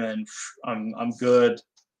time and I'm good.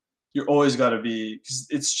 You're always got to be, because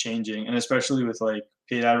it's changing, and especially with like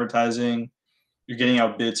paid advertising, you're getting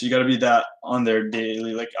outbid, so you got to be that on there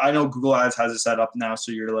daily. Like I know Google Ads has it set up now,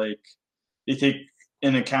 so you're like, they take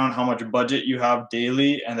in account how much budget you have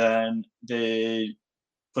daily, and then they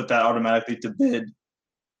put that automatically to bid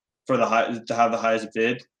for the high, to have the highest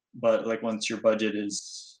bid. But like once your budget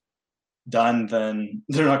is done, then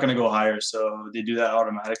they're not going to go higher, so they do that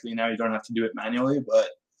automatically now. You don't have to do it manually, but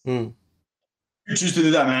Mm. you choose to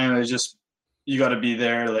do that manually. Just, you got to be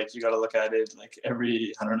there, like you got to look at it like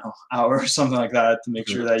every, I don't know, hour or something like that, to make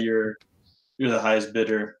sure Mhm. that you're the highest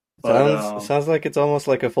bidder. But Sounds like it's almost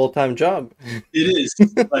like a full-time job. it is,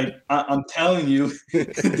 like I'm telling you,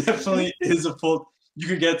 it definitely is a full. You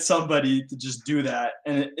could get somebody to just do that,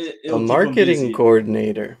 and A it'll keep them marketing busy.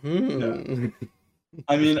 coordinator. Yeah, Hmm.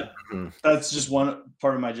 I mean, Mhm. that's just one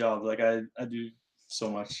part of my job. Like I do so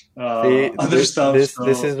much See, other stuff. this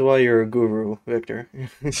So is why you're a guru, Victor,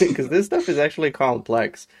 because this stuff is actually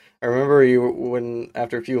complex. I remember you when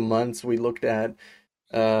after a few months we looked at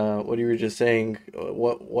what you were just saying.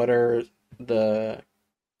 What are the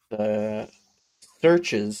the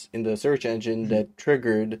searches in the search engine that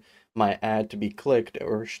triggered my ad to be clicked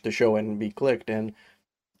or to show and be clicked, and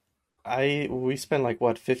we spent like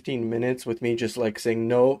what 15 minutes with me just like saying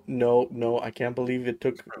no, no, no, I can't believe it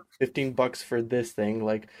took $15 for this thing.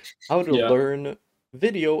 Like how to yeah, learn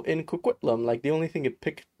video in Coquitlam. Like the only thing it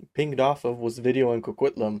pinged off of was video in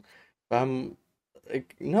Coquitlam. I'm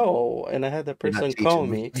like no, and I had that You're not person call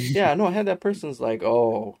teaching me. me. Yeah, no, I had that person's like,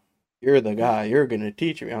 "Oh, you're the guy. You're gonna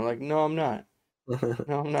teach me." I'm like, "No, I'm not.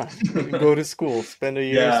 No, I'm not. Go to school, spend a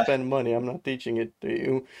year, yeah, spend money. I'm not teaching it to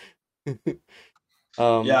you."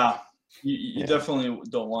 Um, yeah. You yeah. definitely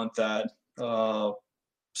don't want that.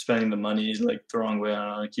 Spending the money like the wrong way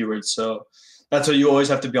on a keyword. So that's why you always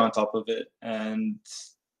have to be on top of it, and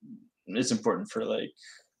it's important for like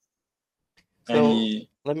So any.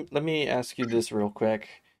 let me ask you this real quick.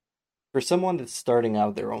 For someone that's starting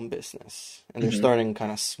out their own business and they're Mhm. starting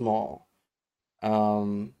kind of small,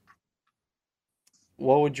 um,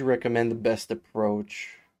 what would you recommend the best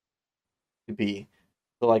approach to be?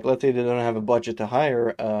 So like let's say they don't have a budget to hire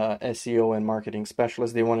a SEO and marketing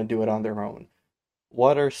specialist, they want to do it on their own.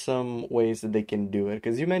 What are some ways that they can do it?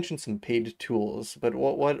 Because you mentioned some paid tools, but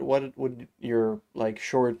what would your like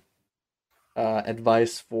short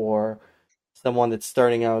advice for someone that's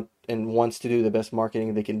starting out and wants to do the best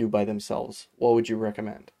marketing they can do by themselves? What would you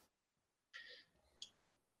recommend?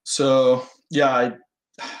 So yeah,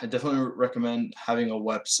 I definitely recommend having a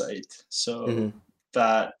website. So Hmm.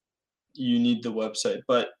 that you need the website,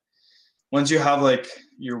 but once you have like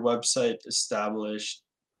your website established,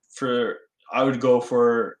 for I would go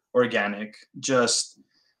for organic. Just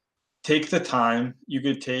take the time. You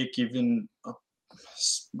could take even I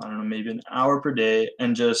don't know, maybe an hour per day,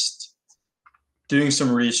 and just doing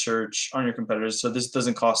some research on your competitors. So this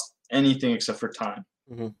doesn't cost anything except for time.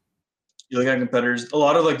 Hmm. You look at competitors. A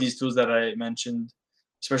lot of like these tools that I mentioned,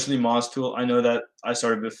 especially Moz tool. I know that I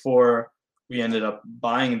started before we ended up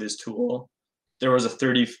buying this tool. There was a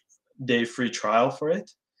 30-day free trial for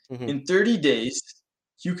it. Hmm. In 30 days,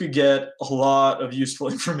 you could get a lot of useful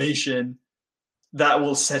information that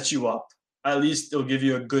will set you up. at least it'll give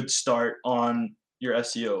you a good start on your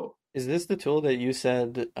SEO. Is this the tool that you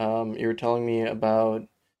said you were telling me about?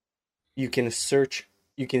 You can search,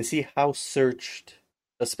 you can see how searched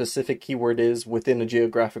a specific keyword is within a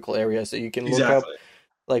geographical area. So you can look up, Exactly.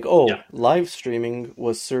 like, Yeah. oh, live streaming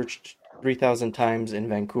was searched 3,000 times in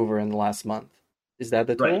Vancouver in the last month. Is that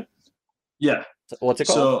the Right. tool? Yeah. What's it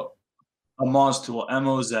called? So a Moz tool,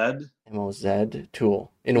 MOZ. MOZ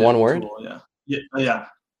tool. In Yeah, one word? tool. Yeah. Yeah. Yeah.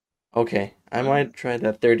 Okay, I Uh, might try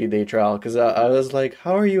that 30-day trial because I was like,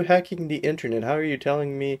 how are you hacking the internet? How are you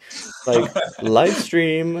telling me like live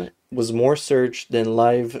stream was more searched than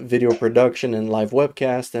live video production and live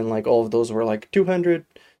webcast and like all of those were like 200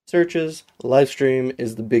 searches. Live stream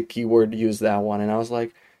is the big keyword, use that one. And I was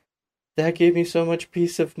like, that gave me so much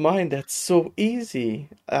peace of mind. That's so easy.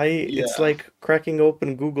 It's yeah. like cracking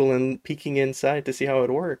open Google and peeking inside to see how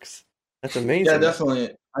it works. That's Yeah, amazing.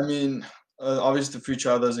 definitely. I mean, obviously the free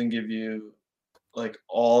trial doesn't give you like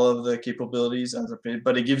all of the capabilities as a paid,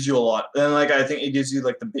 but it gives you a lot. And like I think it gives you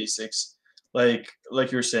like the basics. Like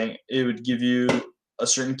you were saying, it would give you a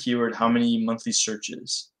certain keyword, how many monthly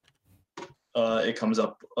searches it comes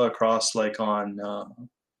up across, like on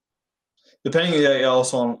depending, yeah,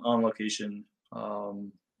 also on location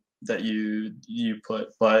that you put.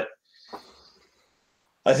 But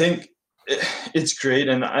I think it's great,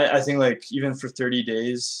 and I think like even for 30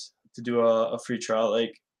 days to do a free trial,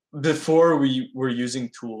 like before we were using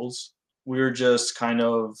tools, we were just kind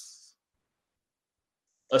of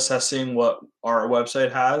assessing what our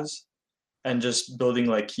website has and just building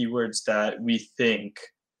like keywords that we think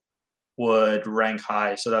would rank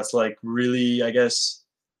high. So that's like really, I guess,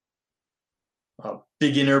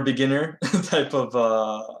 beginner type of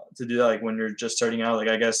to do that, like when you're just starting out. Like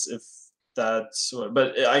I guess if that's what,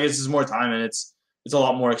 but I guess it's more time and it's a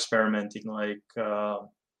lot more experimenting. Like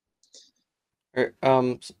Er,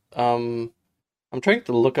 I'm trying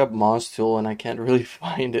to look up Moz tool and I can't really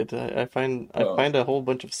find it. I uh, find a whole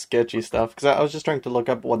bunch of sketchy stuff because I was just trying to look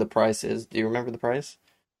up what the price is. Do you remember the price?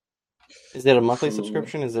 Is it a monthly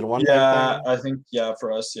subscription? Is it a one-time yeah, thing? I think yeah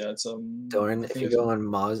for us, yeah, it's Dorn, I if think you it's go on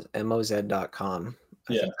moz.com,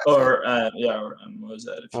 I yeah, think that's it. or what was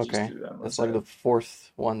that if you just Okay, do that's like the MOZ.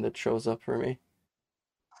 fourth one that shows up for me.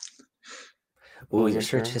 I Ooh, your wasn't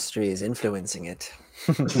search sure. history is influencing it.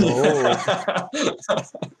 Oh,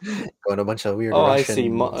 Going to a bunch of weird oh, I see.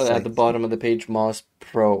 Russian At the sites. bottom of the page, Moz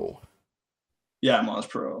Pro, Yeah, Moz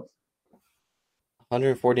Pro.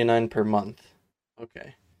 149 per month.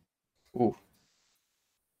 Okay. Ooh,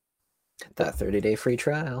 That 30-day free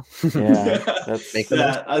trial. yeah, Make the that's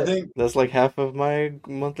most Yeah, of I it. think that's like half of my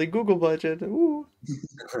monthly Google budget. Ooh.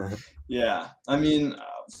 yeah. I mean,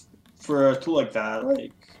 for a tool like that,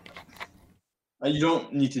 like you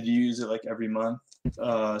don't need to use it like every month,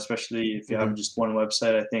 especially if you Mm-hmm. have just one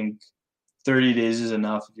website. I think 30 days is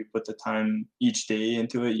enough. If you put the time each day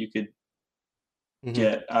into it, you could Mm-hmm.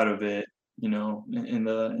 get out of it, in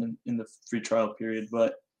the free trial period.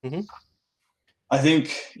 But Mm-hmm. I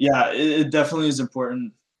think, yeah, it definitely is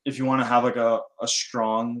important if you want to have like a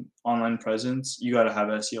strong online presence. You got to have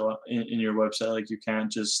SEO in your website. Like you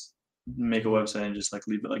can't just make a Mm-hmm. website and just like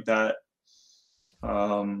leave it like that.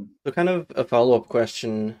 Um, So kind of a follow-up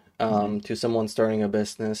question mhm, to someone starting a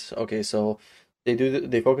business. Okay, so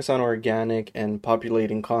they focus on organic and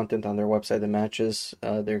populating content on their website that matches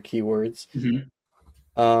their keywords. mhm.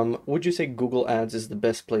 Would you say Google Ads is the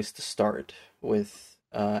best place to start with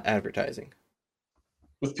advertising,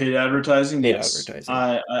 With paid advertising, paid yes. advertising?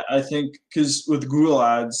 I think because with Google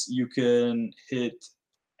Ads, you can hit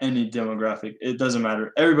any demographic. It doesn't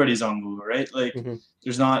matter. Everybody's on Google, right? Like Mm-hmm.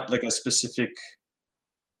 there's not like a specific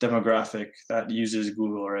demographic that uses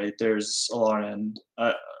Google, right? There's a lot, and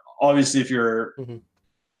obviously, if you're Mm-hmm.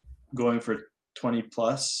 going for 20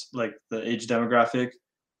 plus, like the age demographic,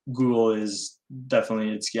 Google is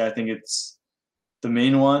definitely it's. Yeah, I think it's the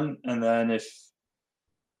main one, and then if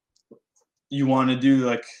you want to do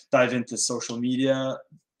like dive into social media,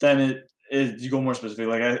 then it you go more specific.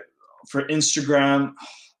 Like for Instagram,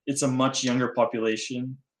 it's a much younger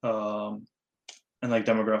population and like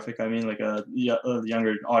demographic. I mean, like a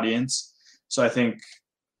younger audience. So I think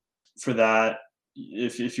for that,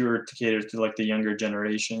 if you were to cater to like the younger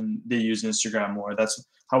generation, they use Instagram more. That's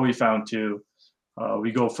how we found too.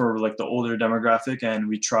 We go for like the older demographic, and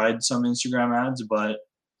we tried some Instagram ads, but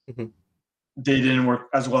Mm-hmm. they didn't work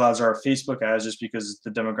as well as our Facebook ads, just because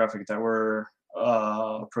the demographic that we're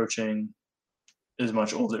approaching is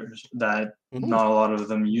much older. That Mm-hmm. not a lot of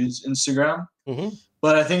them use Instagram. Mm-hmm.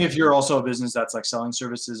 But I think if you're also a business that's like selling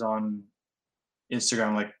services on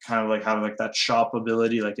Instagram, like kind of like have like that shop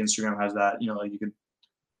ability, like Instagram has that, like you could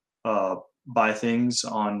buy things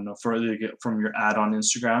from your ad on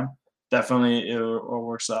Instagram. Definitely it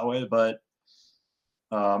works that way. But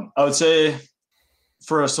I would say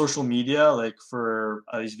for a social media, like for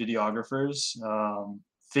these videographers,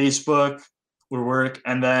 Facebook would work,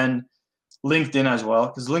 and then LinkedIn as well,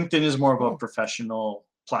 because LinkedIn is more of a Oh. professional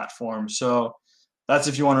platform. So that's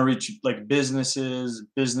if you want to reach like businesses,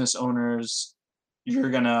 business owners, you're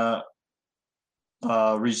gonna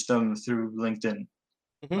reach them through LinkedIn.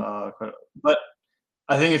 Hmm. But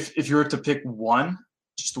I think if you were to pick one,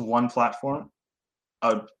 just one platform,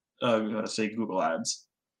 I would say Google Ads.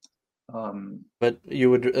 But you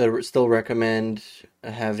would still recommend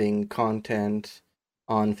having content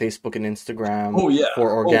on Facebook and Instagram Oh yeah,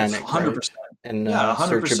 for oh organic, right? 100%. And Yeah,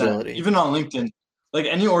 100%. searchability. Even on LinkedIn, like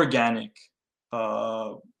any organic,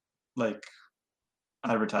 uh, like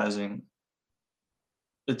advertising,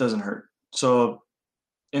 it doesn't hurt. So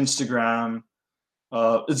Instagram,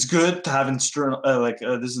 it's good to have external.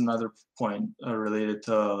 This is another point related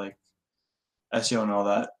to like SEO and all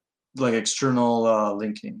that, like external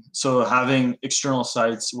linking. So having external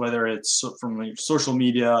sites, whether it's from your social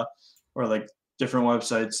media or like different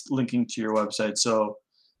websites linking to your website. So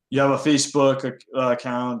you have a Facebook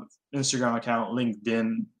account, Instagram account,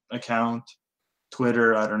 LinkedIn account,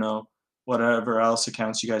 Twitter, I don't know, whatever else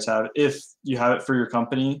accounts you guys have. If you have it for your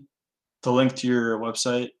company to link to your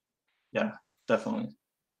website, yeah, definitely.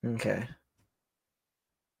 Okay.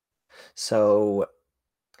 So,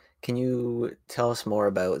 can you tell us more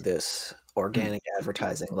about this organic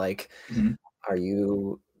advertising? Like, Mhm. are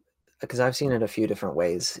you, because I've seen it a few different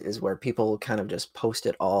ways, is where people kind of just post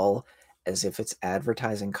it all as if it's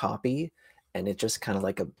advertising copy, and it just kind of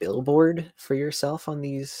like a billboard for yourself on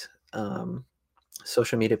these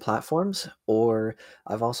social media platforms. Or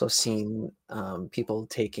I've also seen people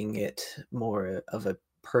taking it more of a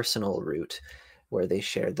personal route where they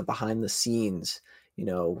share the behind the scenes,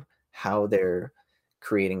 how they're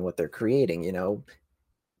creating what they're creating,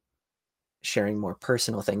 sharing more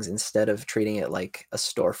personal things instead of treating it like a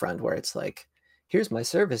storefront where it's like, here's my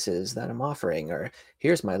services that I'm offering, or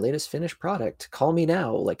here's my latest finished product. Call me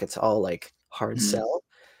now. Like it's all like hard Mhm. sell.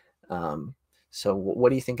 Um, so, what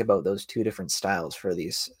do you think about those two different styles for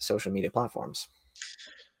these social media platforms?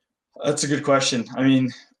 That's a good question. I mean,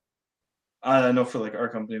 I know for like our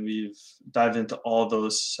company, we've dived into all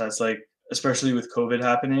those sets. Like, especially with COVID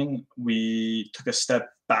happening, we took a step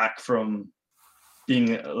back from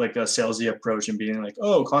being like a salesy approach and being like,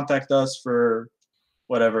 oh, contact us for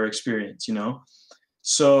whatever experience.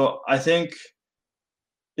 So I think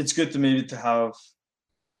it's good to maybe to have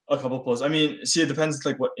a couple posts. I mean, see, it depends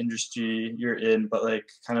like what industry you're in, but like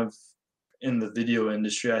kind of in the video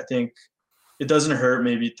industry, I think it doesn't hurt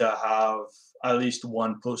maybe to have at least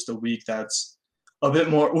one post a week that's a bit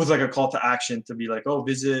more with like a call to action to be like, oh,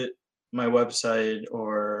 visit my website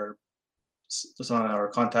or something, or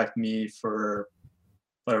contact me for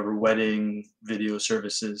whatever wedding video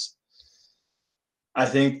services. I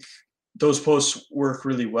think those posts work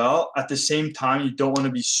really well. At the same time, you don't want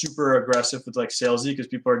to be super aggressive with like salesy because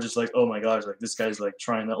people are just like, oh my gosh, like this guy's like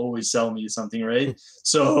trying to always sell me something, right?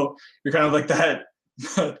 So you're kind of like that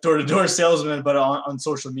door to door salesman, but on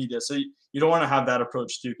social media. So you don't want to have that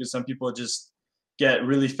approach too, because some people just get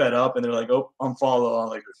really fed up and they're like, oh, unfollow.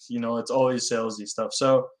 Like, it's always salesy stuff.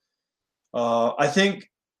 So I think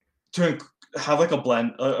to have like a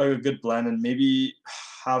blend, a good blend, and maybe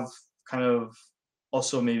have kind of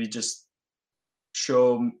also maybe just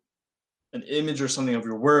show an image or something of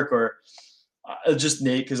your work, or just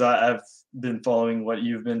Nate, because I've been following what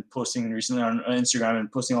you've been posting recently on Instagram and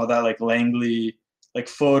posting all that like Langley like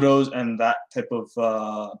photos and that type of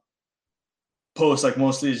post. Like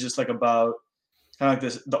mostly it's just like about kind of like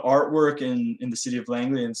this the artwork in the city of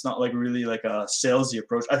Langley, and it's not like really like a salesy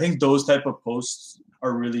approach. I think those type of posts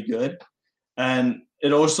are really good, and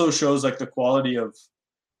it also shows like the quality of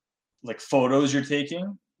like photos you're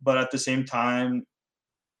taking, but at the same time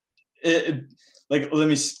it like let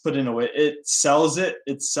me put it in a way, it sells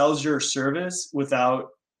your service without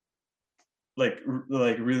like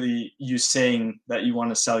really you saying that you want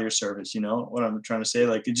to sell your service. You know what I'm trying to say?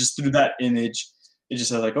 Like it just through that image, it just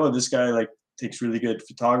says like, oh, this guy like takes really good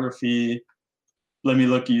photography. Let me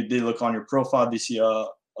look. They look on your profile, they see a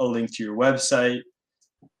link to your website,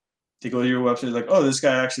 they go to your website like, oh, this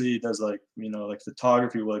guy actually does like like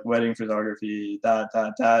photography, like wedding photography,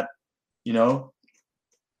 that you know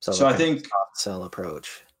So, so like I kind of think, soft sell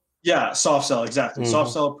approach. yeah, soft sell, exactly. Soft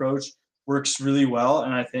Hmm. sell approach works really well.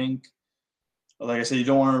 And I think, like I said, you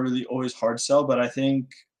don't want to really always hard sell, but I think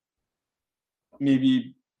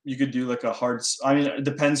maybe you could do like a hard, I mean, it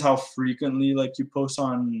depends how frequently like you post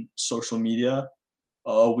on social media.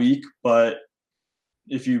 a week. But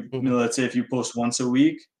if you, Hmm. let's say if you post once a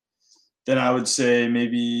week, then I would say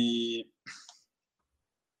maybe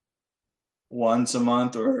once a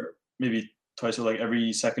month, or maybe twice, or like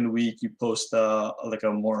every second week you post like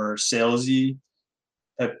a more salesy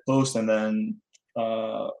type post, and then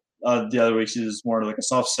uh, the other weeks is more like a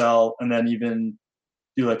soft sell, and then even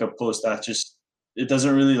do like a post that just, it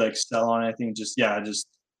doesn't really like sell on anything, just, yeah, just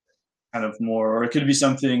kind of more, or it could be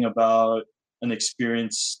something about an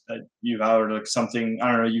experience that you've had, or like something,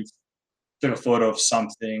 I don't know, you've took a photo of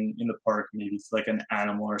something in the park, maybe it's like an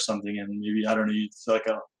animal or something, and maybe, I don't know, it's like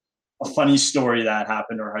a funny story that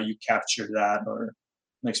happened, or how you captured that, or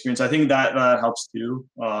an experience. I think that that helps too,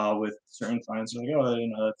 with certain clients. They're like, oh, you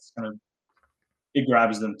know, that's kind of, it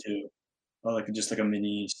grabs them too, like just like a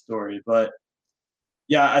mini story. But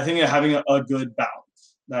yeah, I think having a good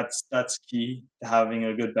balance, that's key to having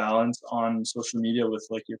a good balance on social media with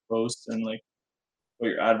like your posts and like what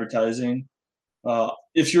you're advertising.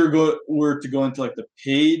 If were to go into like the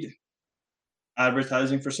paid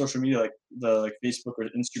advertising for social media, like the like Facebook or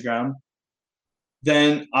Instagram,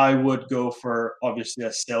 then I would go for obviously a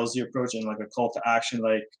salesy approach and like a call to action,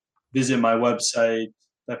 like visit my website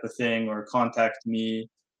type of thing, or contact me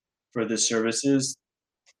for the services.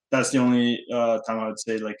 That's the only time I would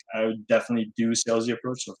say like I would definitely do salesy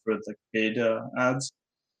approach, so for the paid ads.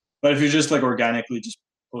 But if you're just like organically just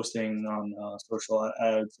posting on social,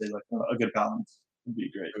 I would say like a good balance would be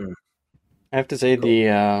great. Mm, I have to say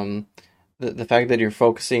cool. the fact that you're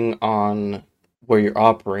focusing on where you're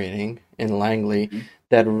operating in Langley, Mhm.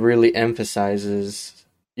 that really emphasizes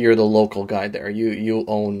you're the local guy there. You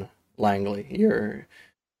own Langley. You're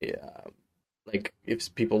yeah, like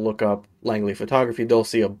if people look up Langley photography, they'll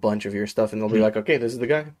see a bunch of your stuff and they'll be like, okay, this is the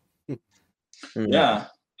guy. Mhm. Yeah,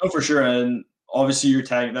 oh for sure, and obviously you're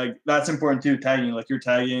tagging, like that's important too. Tagging, like you're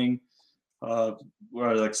tagging, uh,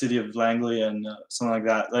 or like City of Langley and something like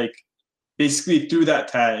that. Like basically through that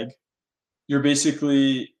tag, you're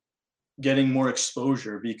basically getting more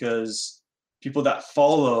exposure, because people that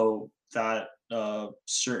follow that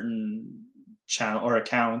certain channel or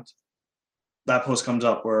account, that post comes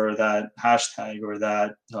up, or that hashtag, or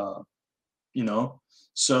that you know.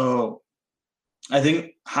 So I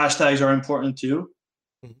think hashtags are important too,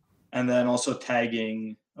 and then also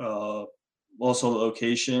tagging, also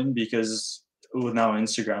location, because with now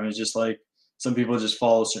Instagram is just like some people just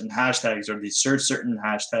follow certain hashtags, or they search certain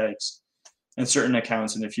hashtags and certain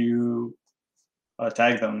accounts, and if you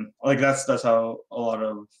tag them. Like that's how a lot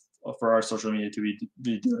of for our social media too,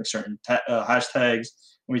 we do like certain hashtags.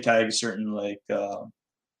 And we tag certain like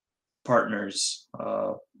partners,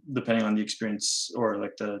 depending on the experience or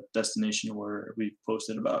like the destination where we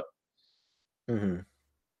posted about. Mhm.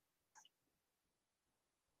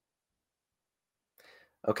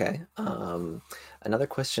 Okay. Another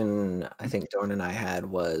question I think Dorn and I had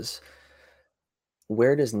was,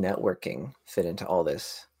 where does networking fit into all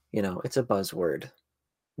this? You know, it's a buzzword.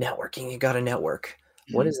 Networking, you gotta network.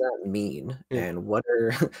 What Mhm. does that mean? Yeah, And what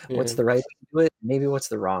are what's yeah. the right way to do it? Maybe what's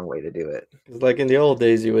the wrong way to do it? 'Cause, like in the old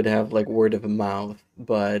days, you would have like word of mouth,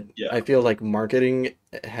 but Yeah. I feel like marketing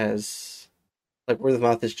has like word of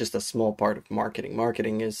mouth is just a small part of marketing.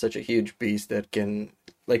 Marketing is such a huge beast that can,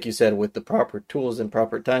 like you said, with the proper tools and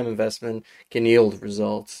proper time investment, can yield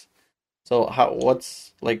results. So how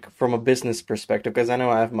what's like from a business perspective? Because I know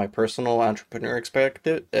I have my personal entrepreneur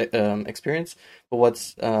experience, but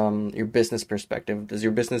what's your business perspective? Does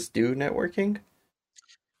your business do networking?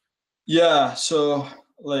 Yeah. So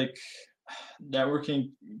like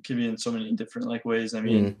networking can be in so many different like ways. I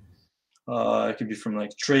mean, Mm, it could be from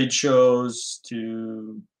like trade shows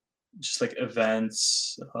to just like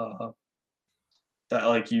events, that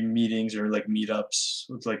like you meetings or like meetups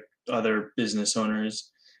with like other business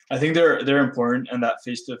owners. I think they're important, and that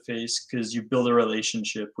face to face, because you build a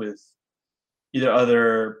relationship with either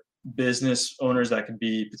other business owners that could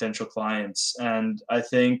be potential clients, and I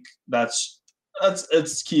think that's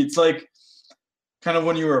it's key. It's like kind of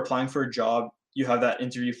when you were applying for a job, you have that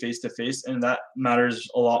interview face to face, and that matters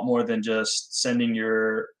a lot more than just sending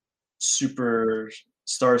your super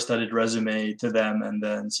star-studded resume to them and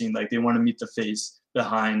then seeing like they want to meet the face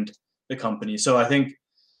behind the company. So I think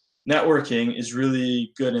networking is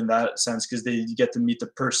really good in that sense, because they get to meet the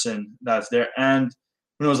person that's there. And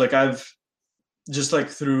who knows, like I've just like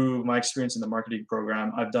through my experience in the marketing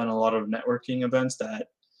program, I've done a lot of networking events that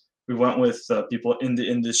we went with people in the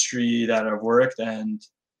industry that I've worked, and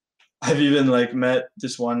I've even like met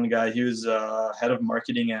this one guy. He was head of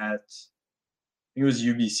marketing at, I think it was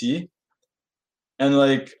UBC, and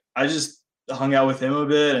like I just hung out with him a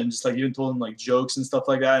bit and just like even told him like jokes and stuff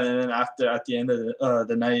like that. And then after, at the end of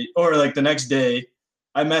the night, or like the next day,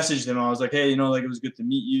 I messaged him. I was like, hey, like it was good to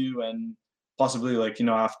meet you, and possibly like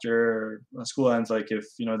after school ends, like if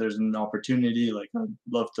there's an opportunity, like I'd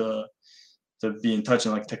love to be in touch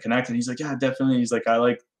and like to connect. And he's like, yeah, definitely. He's like, I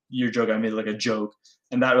like your joke. I made like a joke,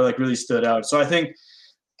 and that like really stood out. So I think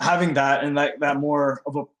having that and that more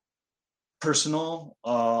of a personal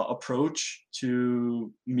approach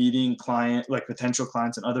to meeting like potential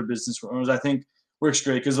clients and other business owners, I think works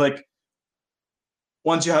great because like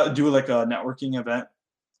once you do like a networking event,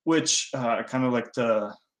 which kind of like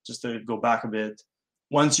to just to go back a bit,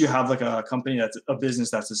 once you have like a company that's a business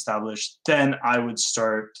that's established, then I would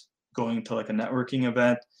start going to like a networking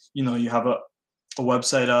event. You have a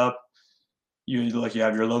website up, you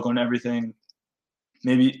have your logo and everything.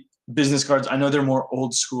 Maybe business cards. I know they're more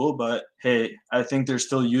old school, but hey, I think they're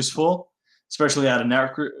still useful, especially at a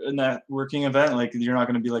networking event. Like you're not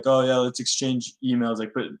going to be like, oh yeah, let's exchange emails.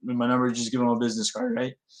 Like put my number, just give them a business card,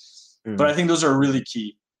 right? But I Mm. think those are really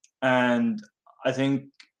key. And I think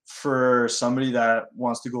for somebody that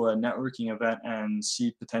wants to go to a networking event and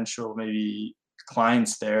see potential maybe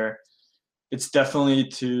clients there, it's definitely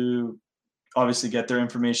to obviously get their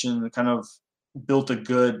information and kind of built a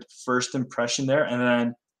good first impression there and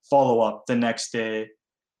then follow up the next day.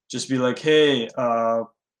 Just be like, hey,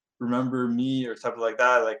 remember me or type of like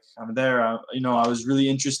that. Like I'm there. I was really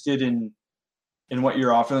interested in what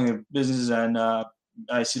you're offering in business, and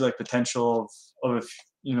I see like potential of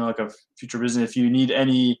like a future business. If you need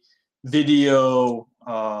any video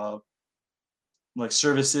like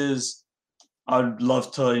services, I'd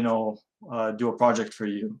love to do a project for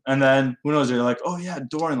you. And then who knows? They're like, oh yeah,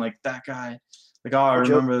 Doran, like that guy. Like, oh, I Good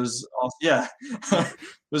joke. remember it was awesome. Yeah, it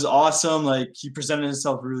was awesome. Like he presented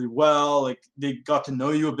himself really well. Like they got to know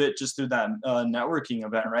you a bit just through that networking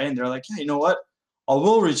event, right? And they're like, yeah, you know what? I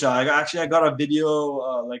will reach out. I got a video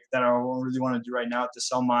like that I really want to do right now to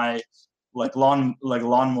sell my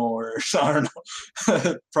lawnmower, I don't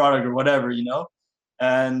know, product or whatever,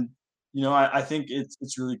 and I think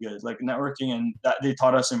it's really good. Like networking, and that they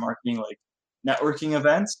taught us in marketing, like networking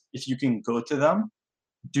events. If you can go to them,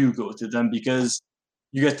 do go to them because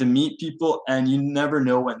you get to meet people, and you never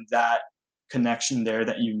know when that connection there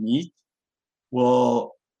that you meet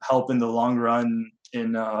will help in the long run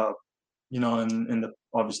in in the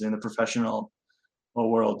obviously in the professional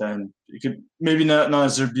world. And it could maybe not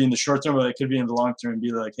necessarily be in the short term, but it could be in the long term and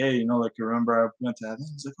be like, hey, like remember I went to that.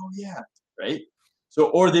 It's like, oh yeah, right. So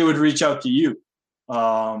or they would reach out to you.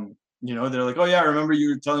 They're like, oh yeah, I remember you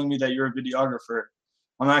were telling me that you're a videographer.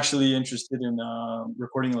 I'm actually interested in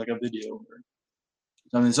recording like a video or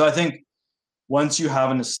something. So I think once you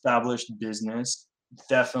have an established business,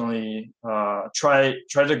 definitely try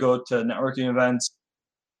to go to networking events,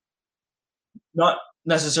 not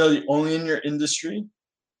necessarily only in your industry,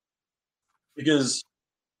 because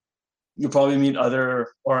you'll probably meet other,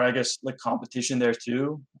 or I guess like competition there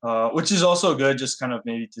too, which is also good. Just kind of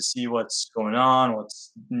maybe to see what's going on,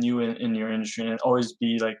 what's new in your industry, and always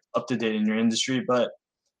be like up to date in your industry. But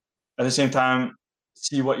at the same time,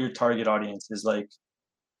 see what your target audience is like.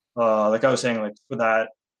 Like I was saying, like for that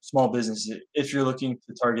small business, if you're looking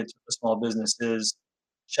to target small businesses,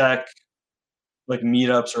 check like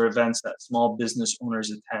meetups or events that small business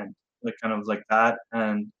owners attend, like kind of like that,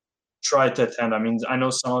 and try to attend. I mean, I know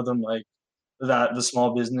some of them like that the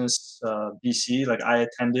small business BC, like I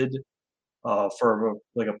attended for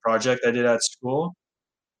like a project I did at school.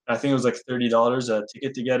 I think it was like $30 a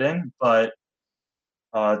ticket to get in, but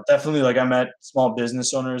definitely like I met small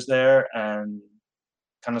business owners there and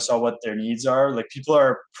kind of saw what their needs are. Like people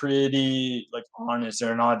are pretty like honest.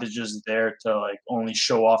 They're not just there to like only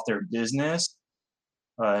show off their business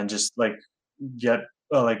and just like get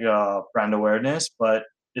brand awareness, but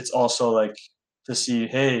it's also like to see,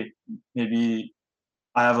 hey, maybe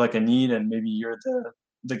I have like a need, and maybe you're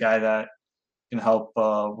the guy that can help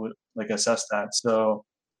with like assess that. So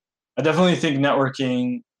I definitely think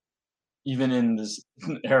networking, even in this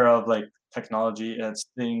era of like technology, I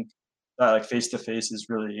think that like face to face is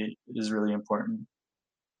really important.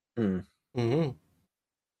 Mm. Hmm.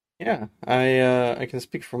 Yeah, I can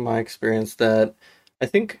speak from my experience that I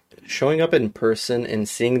think showing up in person and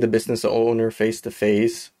seeing the business owner face to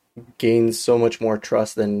face gains so much more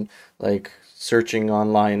trust than like searching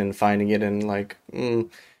online and finding it and like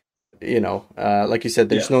like you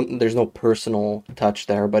said, Yeah, there's no personal touch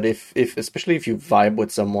there. But if especially if you vibe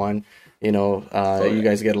with someone, oh you yeah,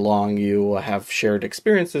 guys get along, you have shared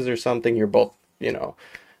experiences or something, you're both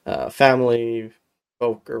family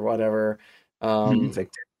folk or whatever. Mhm. Um,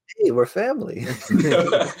 Victor. hey, we're family.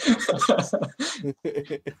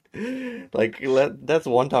 Like that's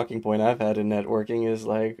one talking point I've had in networking is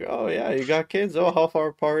like, oh yeah, you got kids? Oh, how far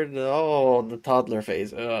apart? Oh, the toddler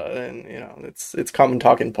phase. And it's common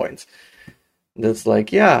talking points. That's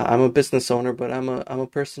like, yeah, I'm a business owner, but I'm a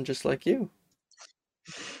person just like you.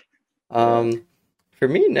 Yeah. Um, for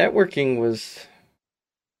me, networking was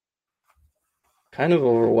kind of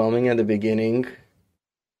overwhelming at the beginning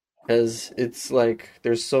because it's like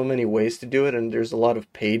there's so many ways to do it, and there's a lot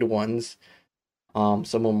of paid ones.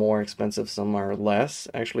 Some are more expensive, some are less.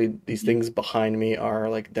 Actually, these Mhm. things behind me are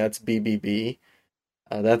like that's BBB.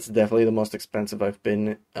 That's definitely the most expensive I've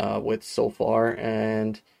been with so far,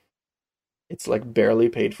 and it's like barely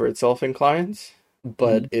paid for itself in clients.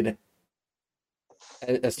 But Mhm. it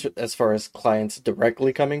as far as clients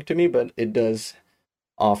directly coming to me, but it does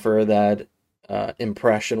offer that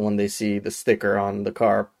impression when they see the sticker on the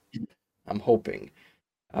car. I'm hoping.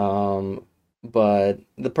 Um, but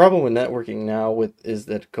the problem with networking now with is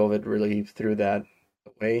that COVID really threw that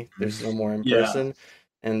away. There's no more in Yeah. person,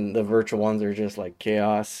 and the virtual ones are just like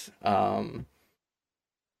chaos.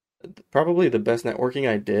 Probably the best networking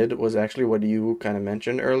I did was actually what you kind of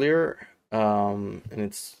mentioned earlier. And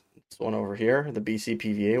it's one over here, the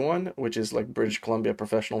BCPVA one, which is like British Columbia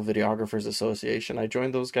Professional Videographers Association. I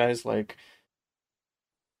joined those guys like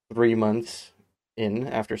 3 months in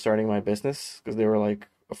after starting my business because they were like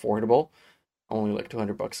affordable, only like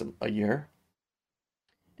 $200 a year.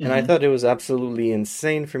 And I Hmm. thought it was absolutely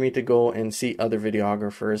insane for me to go and see other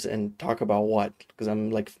videographers and talk about what, because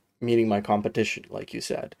I'm like meeting my competition, like you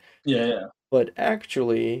said. Yeah. Yeah. But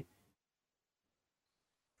actually,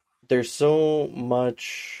 there's so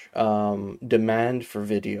much demand for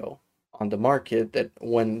video on the market that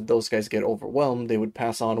when those guys get overwhelmed, they would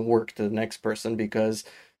pass on work to the next person because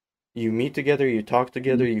you meet together, you talk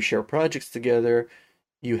together, Mhm. you share projects together,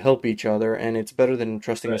 you help each other, and it's better than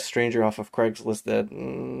trusting a Right. stranger off of Craigslist that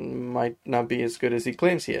might not be as good as he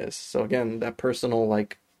claims he is. So again, that personal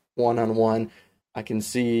like one-on-one, I can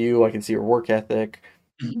see you, I can see your work ethic.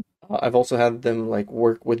 Mhm. I've also had them like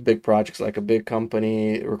work with big projects, like a big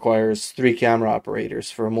company requires three camera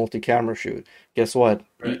operators for a multi-camera shoot. Guess what?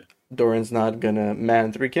 Right. Doran's not gonna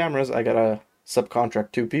man three cameras. I gotta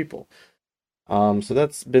subcontract two people. So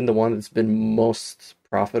that's been the one that's been most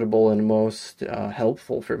profitable and most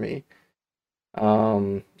helpful for me.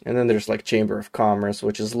 And then there's like Chamber of Commerce,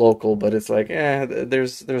 which is local, but it's like,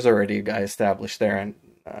 there's already a guy established there, and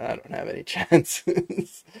I don't have any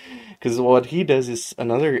chances. Because what he does is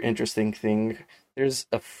another interesting thing. There's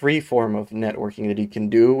a free form of networking that you can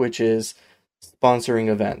do, which is sponsoring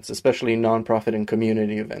events, especially nonprofit and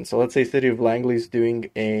community events. So let's say City of Langley's doing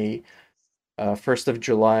a First of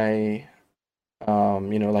July,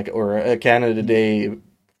 like or a Canada Mhm. Day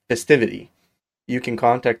festivity. You can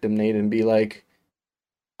contact them, Nate, and be like,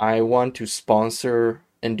 I want to sponsor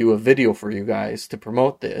and do a video for you guys to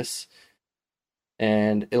promote this.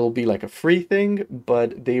 And it'll be like a free thing,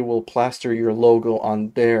 but they will plaster your logo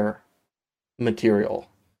on their material.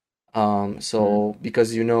 Mhm. So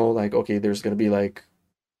because like, okay, there's gonna be like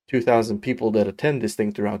 2,000 people that attend this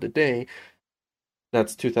thing throughout the day.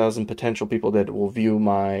 That's 2,000 potential people that will view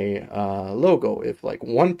my logo. If like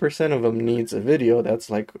 1% of them needs a video, that's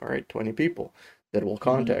like, all right, 20 people that will Mhm.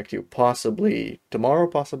 contact you, possibly tomorrow,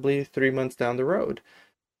 possibly 3 months down the road.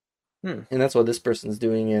 Hmm. And that's what this person's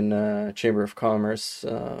doing in Chamber of Commerce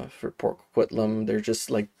for Port Coquitlam. They're just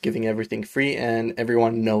like giving everything free, and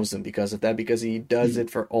everyone knows him because of that, because he does Mhm. it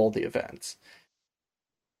for all the events.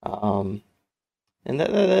 Um, and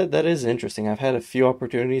that is interesting. I've had a few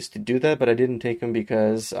opportunities to do that, but I didn't take them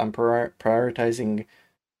because I'm prioritizing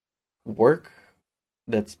work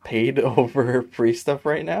that's paid over free stuff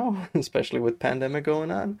right now, especially with pandemic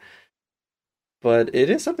going on. But it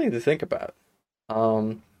is something to think about.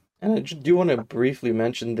 Um, and I do want to briefly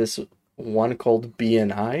mention this one called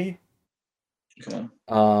BNI, Okay.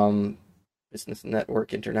 um, Business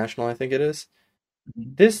Network International, I think it is.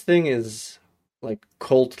 Mhm. This thing is like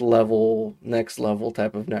cult level, next level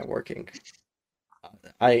type of networking.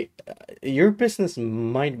 I, your business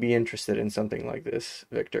might be interested in something like this,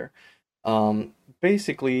 Victor.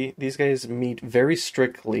 Basically, these guys meet very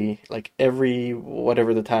strictly, like every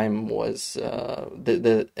whatever the time was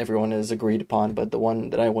that everyone has agreed upon. But the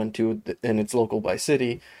one that I went to, and it's local by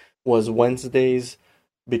city, was Wednesdays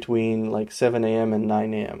between like 7 a.m. and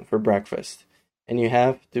 9 a.m. for breakfast, and you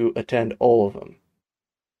have to attend all of them.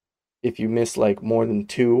 If you miss like more than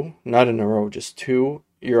two, not in a row, just two,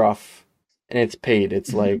 you're off, and it's paid.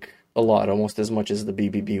 It's Mhm. like a lot, almost as much as the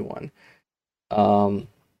BBB one.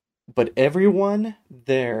 But everyone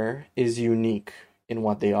there is unique in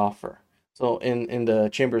what they offer. So in the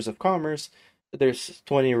chambers of commerce, there's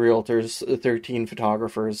 20 realtors, 13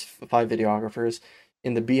 photographers, 5 videographers.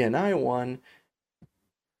 In the BNI one,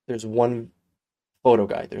 there's one photo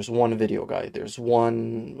guy, there's one video guy, there's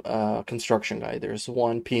one construction guy, there's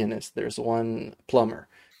one pianist, there's one plumber.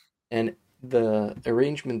 And the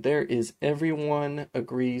arrangement there is everyone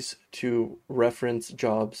agrees to reference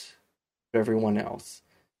jobs to everyone else,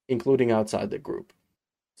 including outside the group.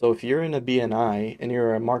 So if you're in a BNI and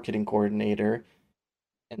you're a marketing coordinator,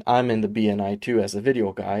 and I'm in the BNI too as a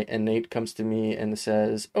video guy, and Nate comes to me and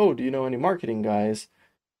says, "Oh, do you know any marketing guys?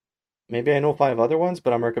 Maybe I know 5 other ones,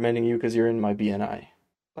 but I'm recommending you because you're in my BNI."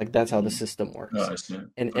 Like that's how the system Oh, works. I see.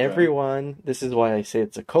 And Okay. everyone, this is why I say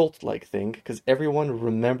it's a cult-like thing, because everyone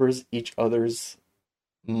remembers each other's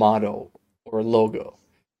motto or logo,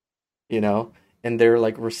 you know? And they're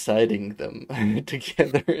like reciting them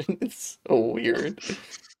together, and it's so weird.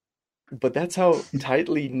 But that's how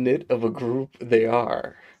tightly knit of a group they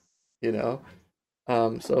are, you know?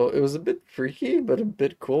 So it was a bit freaky, but a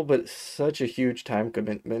bit cool, but such a huge time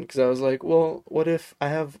commitment because I was like, well, what if I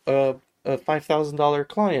have a $5,000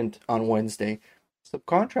 client on Wednesday?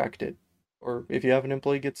 Subcontract it. Or if you have an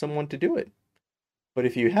employee, get someone to do it. But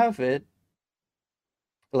if you have it,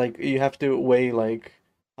 like you have to weigh like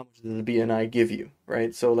how much does the BNI give you,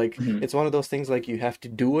 right? So like Mhm. it's one of those things like you have to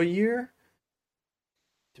do a year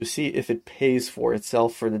to see if it pays for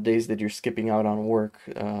itself for the days that you're skipping out on work,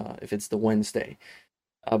 if it's the Wednesday.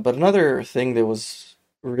 But another thing that was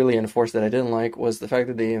really enforced that I didn't like was the fact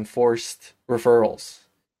that they enforced referrals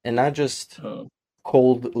and not just Oh,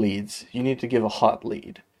 cold leads. You need to give a hot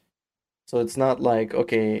lead. So it's not like,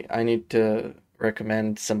 okay, I need to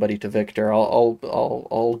recommend somebody to Victor.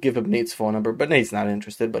 I'll give him Nate's phone number, but Nate's not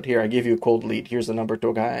interested. But here, I give you a cold lead. Here's a number to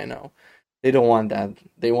a guy I know. They don't want that.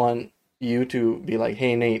 They want you to be like,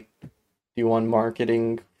 hey, Nate, do you want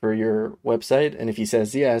marketing for your website? And if he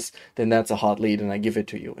says yes, then that's a hot lead and I give it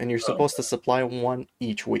to you. And you're supposed okay. to supply one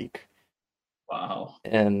each week. Wow.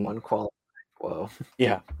 And One quality. Whoa.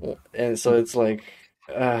 yeah, and so it's like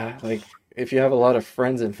if you have a lot of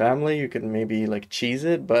friends and family, you can maybe like cheese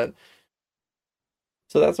it, but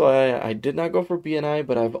so that's why I did not go for BNI,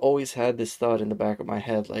 but I've always had this thought in the back of my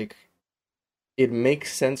head, like it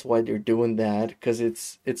makes sense why they're doing that because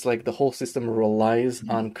it's like the whole system relies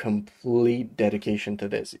Mhm. on complete dedication to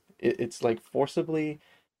this. It's like forcibly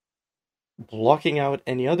blocking out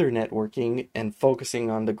any other networking and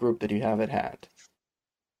focusing on the group that you have at hand.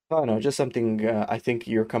 I don't know, just something I think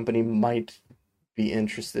your company might be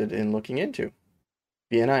interested in looking into.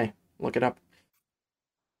 BNI, look it up.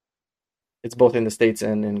 It's both in the States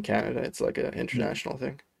and in Canada. It's like an Mhm. international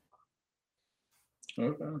thing.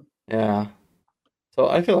 Okay. Yeah. So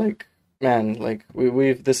I feel like, man, like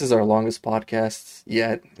we've this is our longest podcast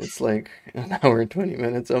yet. It's like an hour and 20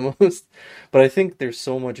 minutes almost. But I think there's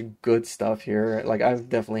so much good stuff here. Like I've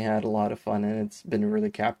definitely had a lot of fun and it's been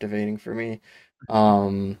really captivating for me.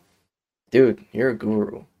 Um, dude, you're a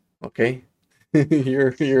guru, okay?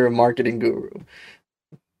 You're a marketing guru.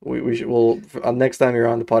 We should well next time you're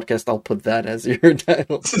on the podcast, I'll put that as your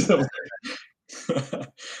title.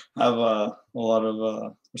 I have a lot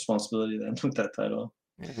of responsibility then with that title.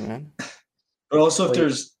 Yeah, man. But also, if Well,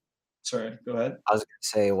 there's, sorry, go ahead. I was gonna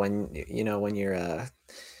say when when your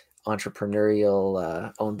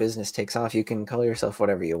entrepreneurial own business takes off, you can call yourself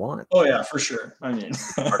whatever you want. Oh yeah, for sure. I mean,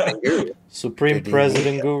 Marketing guru Supreme could be me.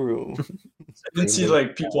 President Guru. I did Supreme see guru.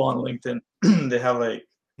 like people on LinkedIn, they have like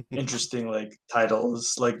interesting like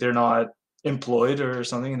titles, like they're not employed or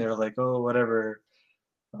something, and they're like, oh, whatever,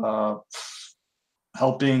 uh,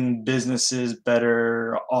 helping businesses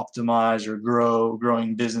better optimize or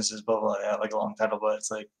growing businesses, blah blah. Yeah, like a long title, but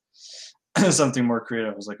it's like something more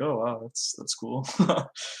creative. I was like, oh wow, that's cool.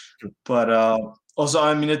 But also,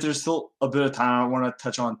 I mean, if there's still a bit of time, I want to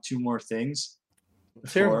touch on 2 more things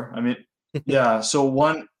Let's hear 'em. before. I mean, yeah. So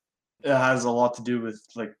one, it has a lot to do with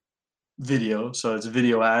like video. So it's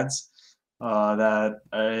video ads that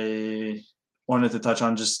I wanted to touch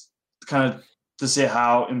on, just kind of to say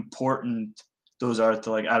how important those are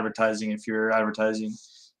to like advertising. If you're advertising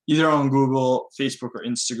either on Google, Facebook, or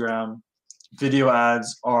Instagram, video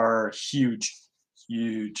ads are huge,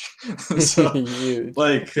 huge. So Huge.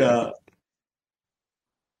 like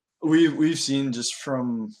we've seen just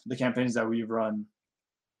from the campaigns that we've run,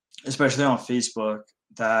 especially on Facebook,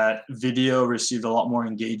 that video received a lot more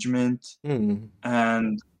engagement Hmm.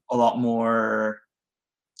 and a lot more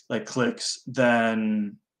like clicks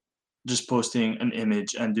than just posting an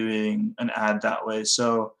image and doing an ad that way.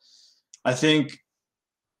 So I think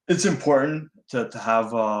it's important to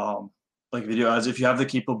have like video ads. If you have the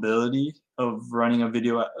capability of running a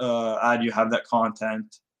video ad, you have that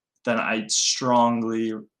content, then I'd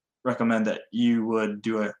strongly recommend that you would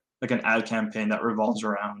do a like an ad campaign that revolves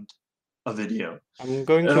around a video. I'm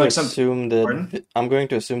going And to like something, assume that pardon? I'm going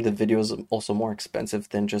to assume that video is also more expensive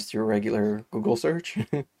than just your regular Google search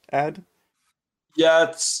ad. Yeah,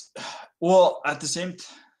 it's well at the same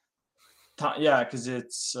time, yeah, because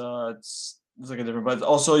it's like a different, but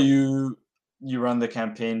also you run the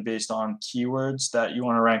campaign based on keywords that you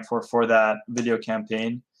want to rank for that video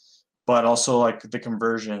campaign, but also like the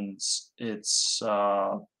conversions, it's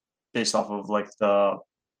based off of like the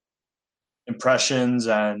impressions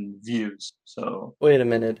and views. So Wait a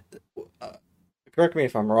minute. Uh, Correct me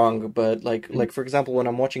if I'm wrong, but mhm. for example, when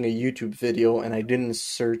I'm watching a YouTube video and I didn't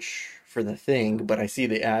search for the thing, but I see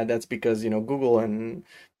the ad, that's because, Google and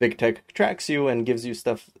big tech tracks you and gives you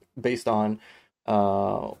stuff based on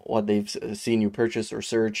what they've seen you purchase or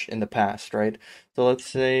search in the past, right? So let's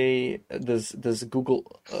say does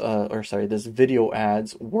Google or sorry, does video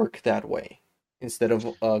ads work that way? Instead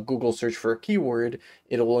of Google search for a keyword,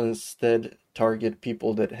 it'll instead target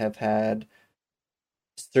people that have had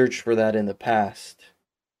search for that in the past.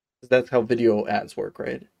 That's how video ads work,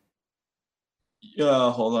 right?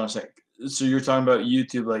 Yeah, hold on a sec. So you're talking about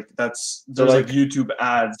YouTube, like that's So there's like like YouTube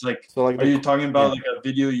ads. Like, so like are the you talking about yeah. like a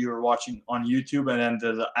video you were watching on YouTube and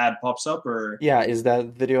then the ad pops up, or Yeah, is that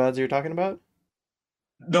video ads you're talking about?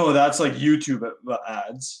 no? That's like YouTube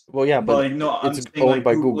ads. Well, yeah, But but like no, I'm it's saying owned like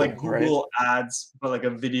by Google, Google, like right? Google ads, but like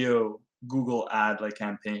a video Google ad like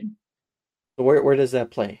campaign. So where does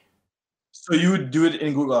that play? So you would do it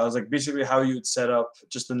in Google Ads, like basically how you would set up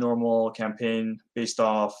just a normal campaign based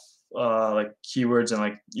off like keywords and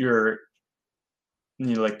like your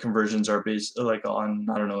like conversions are based like on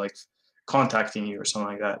I don't know like contacting you or something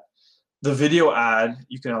like that. The video ad,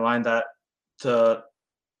 you can align that to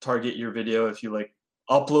target your video. If you like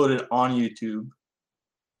upload it on YouTube,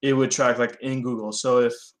 it would track like in Google. So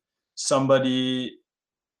if somebody,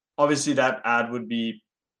 obviously that ad would be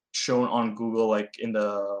shown on Google like in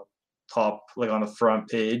the top, like on the front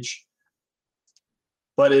page,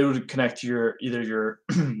 but it would connect to your either your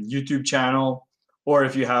YouTube channel, or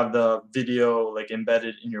if you have the video like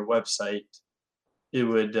embedded in your website, it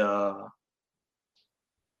would go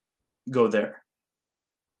there.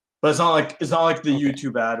 But it's not like the Okay.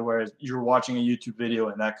 YouTube ad where you're watching a YouTube video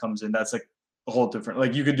and that comes in. That's like a whole different.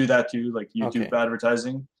 Like you could do that too, like YouTube Okay.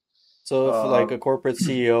 advertising. So if Uh, like a corporate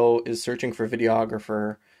CEO is searching for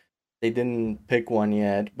videographer, they didn't pick one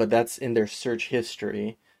yet, but that's in their search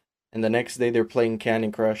history, and the next day they're playing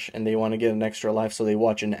Candy Crush and they want to get an extra life, so they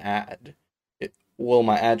watch an ad. Will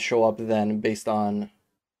my ad show up then based on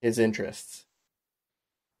his interests?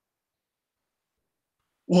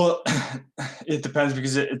 well, it depends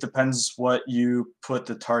because it depends what you put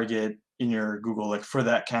the target in your Google like for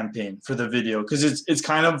that campaign for the video because it's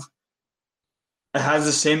kind of it has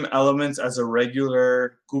the same elements as a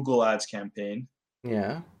regular Google Ads campaign,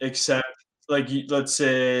 Yeah. except like let's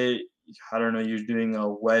say I don't know you're doing a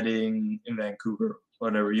wedding in Vancouver,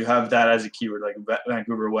 whatever. You have that as a keyword like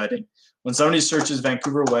Vancouver wedding. When somebody searches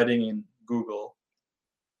Vancouver wedding in Google,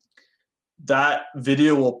 that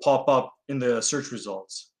video will pop up in the search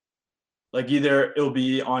results. Like either it'll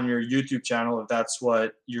be on your YouTube channel if that's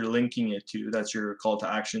what you're linking it to, that's your call to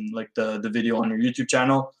action, like the video on your YouTube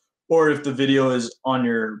channel, or if the video is on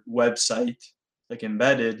your website, like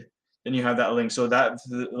embedded, then you have that link. So that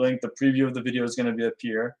the link, the preview of the video is going to be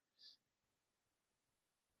appear.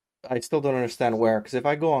 I still don't understand where, because if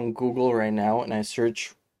I go on Google right now and I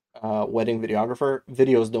search wedding videographer,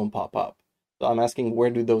 videos don't pop up. So I'm asking,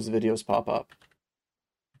 where do those videos pop up?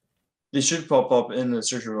 They should pop up in the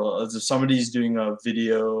search results if somebody's doing a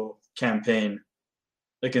video campaign,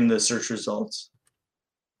 like in the search results.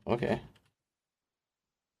 Okay.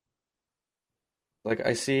 Like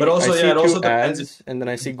I But see I also, yeah, see it two also depends if ads and then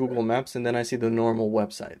I see Google Maps and then I see the normal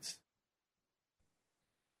websites.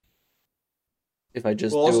 If I well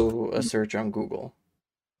just also do a search on Google.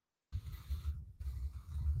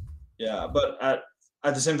 yeah, but at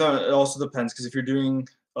the same time, it also depends because if you're doing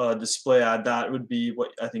a display ad, that would be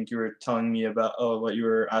what I think you were telling me about. Oh, what you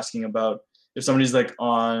were asking about. If somebody's like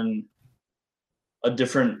on a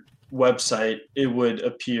different website, it would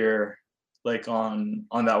appear like on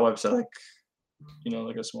that website, like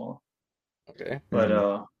like a small. Okay. But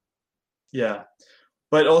Mhm. yeah,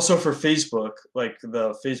 but also for Facebook, like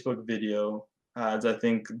the Facebook video ads, I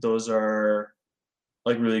think those are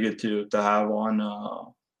like really good too to have on.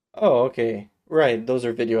 Oh, okay. Right. Those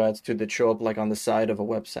are video ads too that show up like on the side of a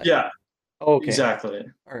website. Yeah, Okay. exactly.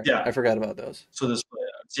 All right. Yeah. I forgot about those. So display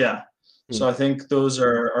ads, yeah. Hmm. So I think those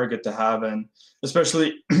are good to have, and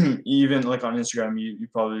especially even like on Instagram, you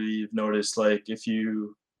probably have noticed like if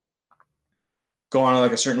you go on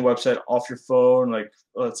like a certain website off your phone, like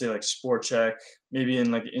let's say like Sport Check, maybe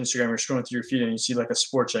in like Instagram, you're scrolling through your feed and you see like a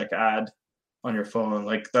Sport Check ad on your phone.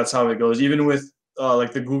 Like that's how it goes. Even with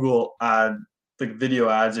like the Google ad, like video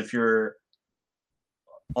ads, if you're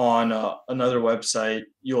on another website,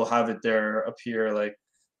 you'll have it there appear like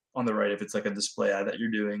on the right if it's like a display ad that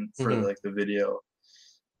you're doing for Mm-hmm. like the video.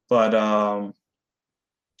 But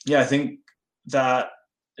yeah, I think that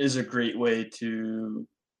is a great way to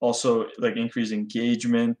also like increase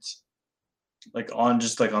engagement, like on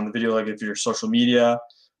just like on the video, like if you're social media,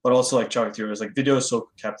 but also like Chuck through is like video is so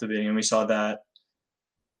captivating, and we saw that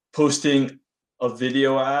posting a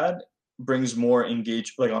video ad brings more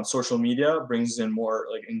engage like on social media brings in more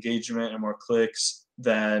like engagement and more clicks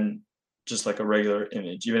than just like a regular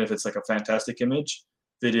image, even if it's like a fantastic image.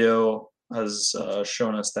 Video has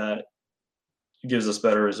shown us that it gives us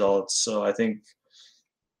better results. So I think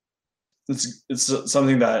it's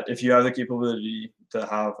something that if you have the capability to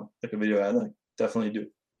have like a video ad, like definitely do.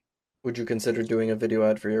 Would you consider doing a video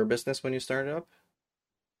ad for your business when you start up?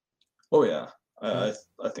 Oh yeah,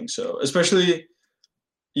 Mm-hmm. I think so. Especially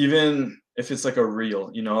even if it's like a reel,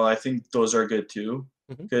 you know, I think those are good too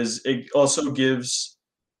Mm-hmm. because it also gives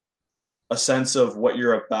a sense of what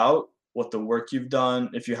you're about, what the work you've done.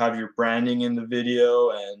 If you have your branding in the video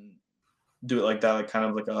and do it like that, like kind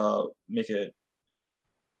of like make it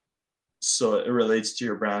so it relates to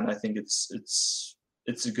your brand. I think it's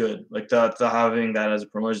good like that. The having that as a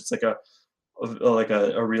promotion, it's like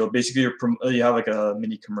a real basically you have like a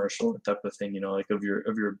mini commercial type of thing, you know, like of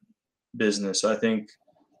your business. So I think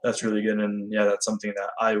that's really good, and yeah, that's something that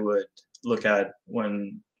I would look at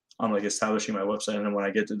when I'm like establishing my website, and then when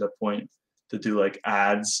I get to the point to do like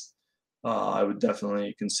ads, I would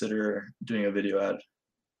definitely consider doing a video ad.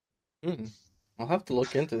 Mm-hmm. I'll have to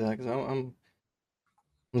look into that because I'm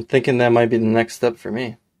thinking that might be the next step for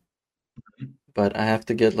me. But I have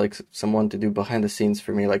to get like someone to do behind the scenes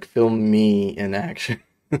for me, like film me in action.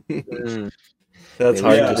 Mm, That's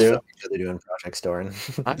maybe we hard should to Yeah. just do. film each other doing Project Storing.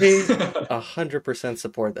 I 100%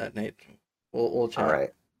 support that, Nate. We'll All chat. right.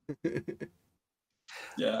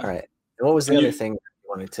 Yeah. All right. And what was the And other you, thing you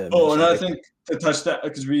wanted to oh, mention, another Victor? thing to touch that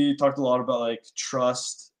because we talked a lot about like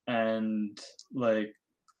trust and like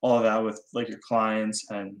all of that with like your clients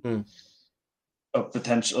and Hmm.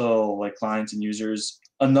 potential like clients and users.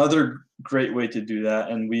 Another great way to do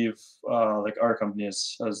that, and we've like our company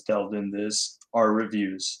has delved in this, are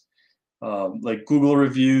reviews. Like Google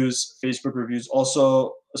reviews, Facebook reviews,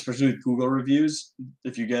 also especially with Google reviews.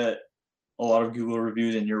 If you get a lot of Google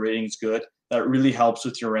reviews and your rating is good, that really helps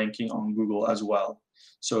with your ranking on Google as well.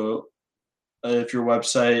 So if your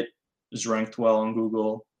website is ranked well on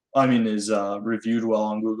Google, I mean is reviewed well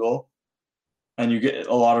on Google, and you get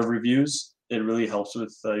a lot of reviews, it really helps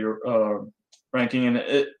with your ranking, and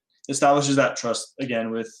it establishes that trust again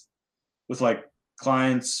with like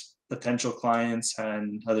clients, potential clients,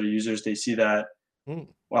 and other users. They see that Hmm.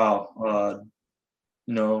 wow,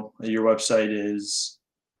 you know, your website is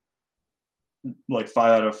like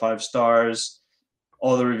 5 out of 5 stars.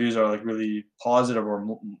 All the reviews are like really positive,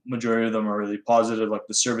 or majority of them are really positive. Like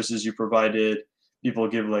the services you provided, people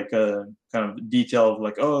give like a kind of detail of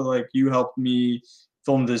like, oh, like you helped me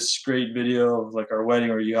film this great video of like our wedding,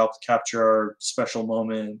 or you helped capture our special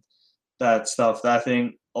moment. That stuff, that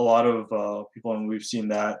thing, a lot of people, and we've seen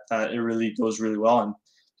that it really goes really well, and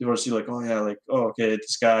people see like, oh yeah, like, oh okay,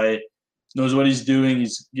 this guy knows what he's doing.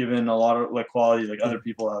 He's given a lot of like quality. Like other Hmm.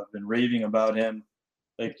 people have been raving about him.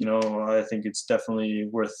 Like, you know, I think it's definitely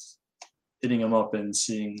worth hitting him up and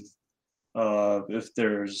seeing if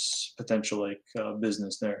there's potential like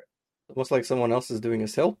business there. Almost like someone else is doing a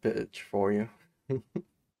sales pitch for you.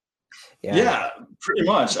 Yeah. Yeah, pretty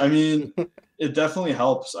much. I mean, it definitely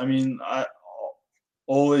helps. I mean, I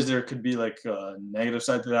always there could be like a negative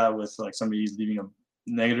side to that with like somebody leaving a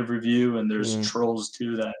negative review, and there's Mm. trolls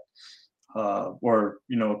too that or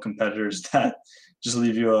you know competitors that just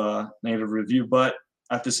leave you a negative review. But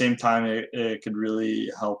at the same time, it could really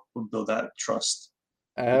help build that trust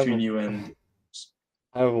I between have you and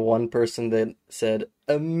I have one person that said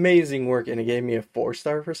amazing work and it gave me a 4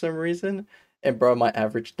 star for some reason and brought my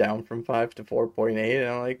average down from 5 to 4.8 and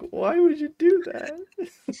I'm like, why would you do that?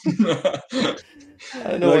 I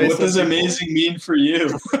don't know like, why what some does people. amazing mean for you?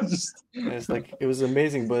 Just- And it's like it was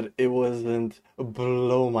amazing, but it wasn't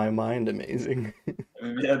blow my mind amazing. I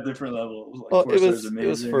mean, we had different levels. Like Well, four stars it was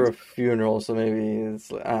amazing. for a funeral, so maybe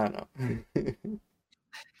it's like I don't know.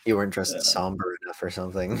 You weren't just Yeah. somber enough or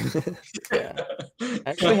something. Yeah, I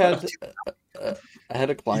actually had I had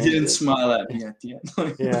a He client didn't that smile at me at the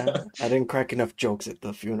end. yeah, I didn't crack enough jokes at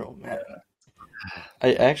the funeral, man.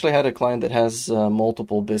 I actually had a client that has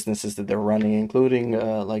multiple businesses that they're running, including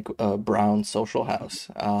like Brown Social House.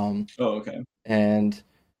 Oh, okay. And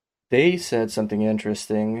they said something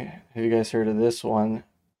interesting. Have you guys heard of this one?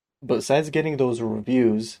 Besides getting those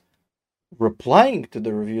reviews, replying to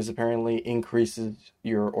the reviews apparently increases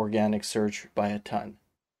your organic search by a ton.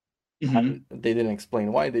 Hmm. They didn't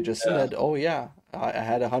explain why. They just Yeah. said, "Oh yeah, I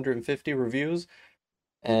had 150 reviews,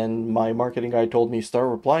 and my marketing guy told me start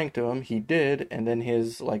replying to him. He did, and then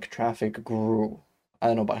his like traffic grew. I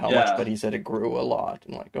don't know by how much, but Yeah. he said it grew a lot.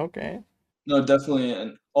 I'm like, okay. No, definitely.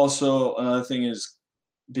 And also another thing is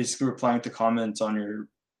basically replying to comments on your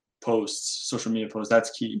posts, social media posts.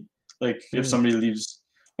 That's key. Like if Mm, somebody leaves,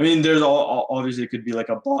 I mean, there's all obviously it could be like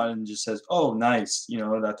a bot and just says, "Oh, nice,"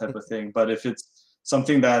 that type of thing. But if it's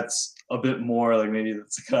something that's a bit more like maybe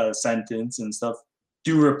it's like a sentence and stuff,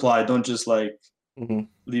 do reply. Don't just like mm-hmm,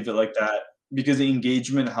 leave it like that because the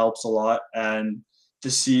engagement helps a lot and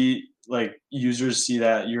to see like users see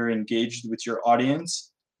that you're engaged with your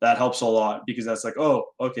audience that helps a lot because that's like oh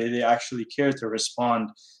okay they actually care to respond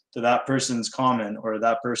to that person's comment or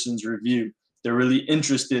that person's review they're really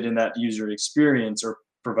interested in that user experience or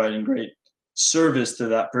providing great service to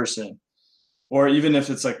that person or even if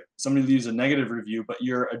it's like somebody leaves a negative review but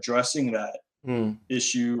you're addressing that mm,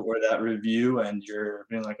 issue or that review and you're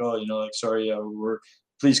being like oh like sorry we're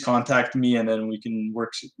please contact me and then we can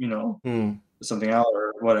work mm, something out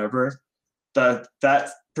or whatever that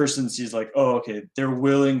person sees like oh okay they're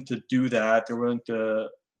willing to do that they're willing to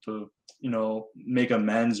make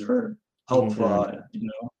amends or help mm,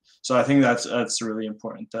 so I think that's really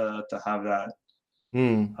important to have that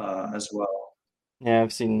mm. as well. Yeah,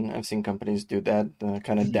 I've seen companies do that,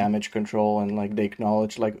 kind of damage control, and like they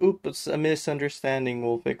acknowledge, like, "Oops, it's a misunderstanding.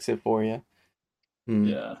 We'll fix it for you." Hmm.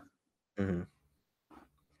 Yeah. Mhm.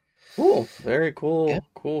 Cool. Very Yeah. cool.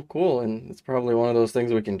 Cool. Cool. And it's probably one of those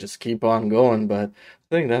things we can just keep on going, but I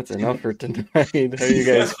think that's enough for tonight. How are you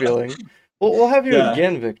guys feeling? We'll have you Yeah,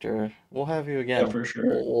 again, Victor. We'll have you yeah, again. for sure.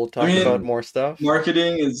 We'll I talk about mean, more stuff.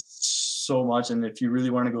 marketing is so much, and if you really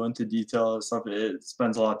want to go into detail and stuff, it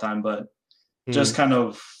spends a lot of time. But Hmm. just kind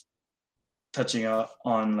of touching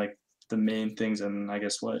on like the main things, and I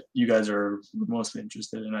guess what you guys are mostly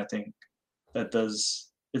interested in. I think that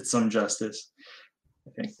does it some justice.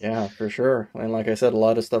 I think. Yeah, for sure. And like I said, a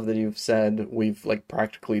lot of stuff that you've said, we've like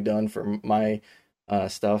practically done for my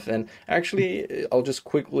stuff. And actually, I'll just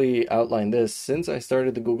quickly outline this. Since I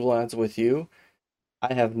started the Google Ads with you,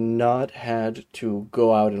 I have not had to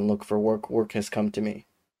go out and look for work. Work has come to me.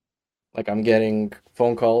 Like I'm getting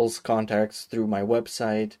phone calls, contacts through my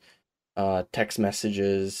website, text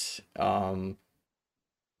messages, and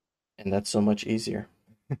that's so much easier.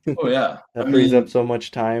 Oh yeah, I That frees up mean so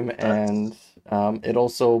much time, that's and it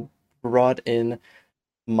also brought in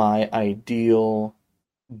my ideal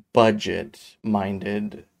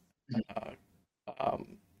budget-minded uh,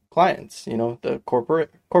 um, clients. You know, the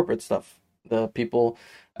corporate stuff, the people.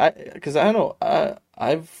 Because I don't know,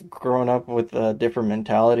 I've grown up with a different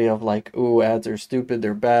mentality of like, ooh, ads are stupid,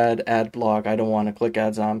 they're bad, ad block. I don't want to click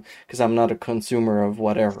ads on because I'm not a consumer of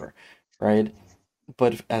whatever, right?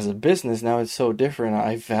 But as a business now, it's so different.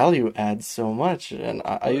 I value ads so much, and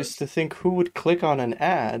I of used to course. think who would click on an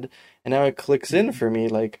ad, and now it clicks in for me.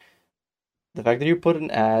 Like the fact that you put an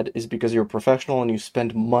ad is because you're a professional and you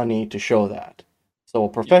spend money to show that. So a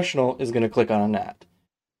Yeah. professional is going to click on an ad.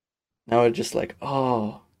 Now it's just like,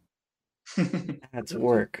 oh, ads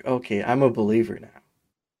work. Okay, I'm a believer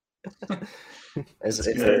As That's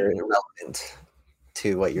if good. they're relevant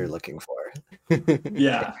to what you're looking for. now.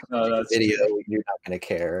 Yeah, no, Like a that's video, good. you're not gonna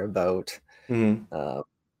care about, Hmm. uh,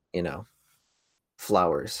 you know,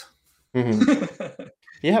 flowers. Hmm.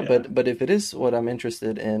 Yeah, Yeah. but if it is what I'm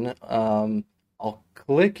interested in, I'll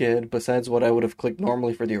click it besides what I would have clicked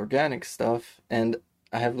normally for the organic stuff, and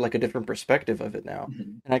I have like a different perspective of it now.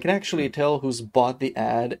 Mhm. And I can actually tell who's bought the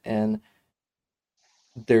ad and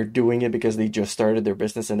they're doing it because they just started their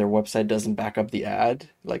business and their website doesn't back up the ad,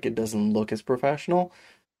 like it doesn't look as professional.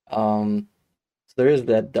 Um, so there is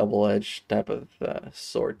that double-edged type of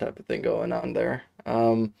sword type of thing going on there.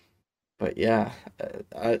 But yeah,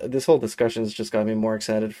 this whole discussion has just got me more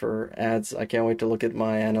excited for ads. I can't wait to look at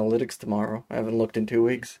my analytics tomorrow. I haven't looked in 2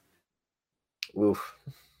 weeks. Oof.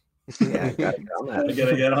 Yeah, gotta get on that.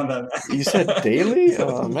 Gotta get on that, You said daily?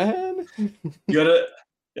 Oh man. man. You gotta,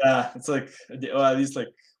 yeah. It's like well, at least like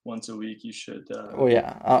once a week. You should Well,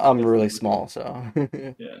 yeah, I'm really definitely look at. small, so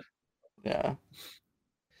Yeah. yeah.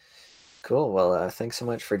 Cool. Well, thanks so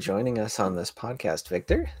much for joining us on this podcast,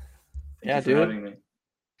 Victor. Thank Yeah, you for dude. having me.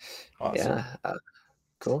 Awesome. Yeah,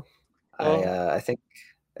 cool. Well, I think.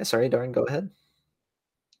 Sorry, Darren. Go ahead.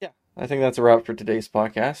 yeah. I think that's a wrap for today's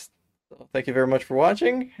podcast. So thank you very much for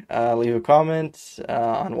watching. Leave a comment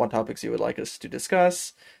on what topics you would like us to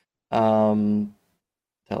discuss. Um,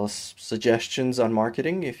 Tell us suggestions on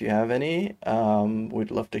marketing if you have any.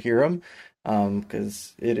 We'd love to hear them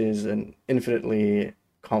because it is an infinitely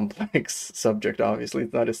complex subject. Obviously,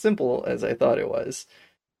 it's not as simple as I thought it was.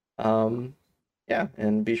 Um, yeah,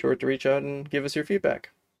 and be sure to reach out and give us your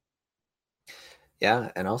feedback.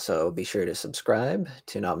 Yeah, and also be sure to subscribe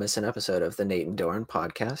to not miss an episode of the Nate and Doran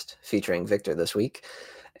podcast featuring Victor this week.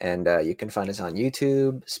 And you can find us on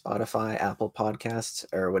YouTube, Spotify, Apple Podcasts,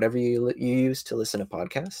 or whatever you use to listen to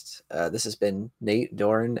podcasts. This has been Nate,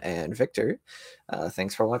 Doran, and Victor.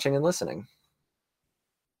 Thanks for watching and listening.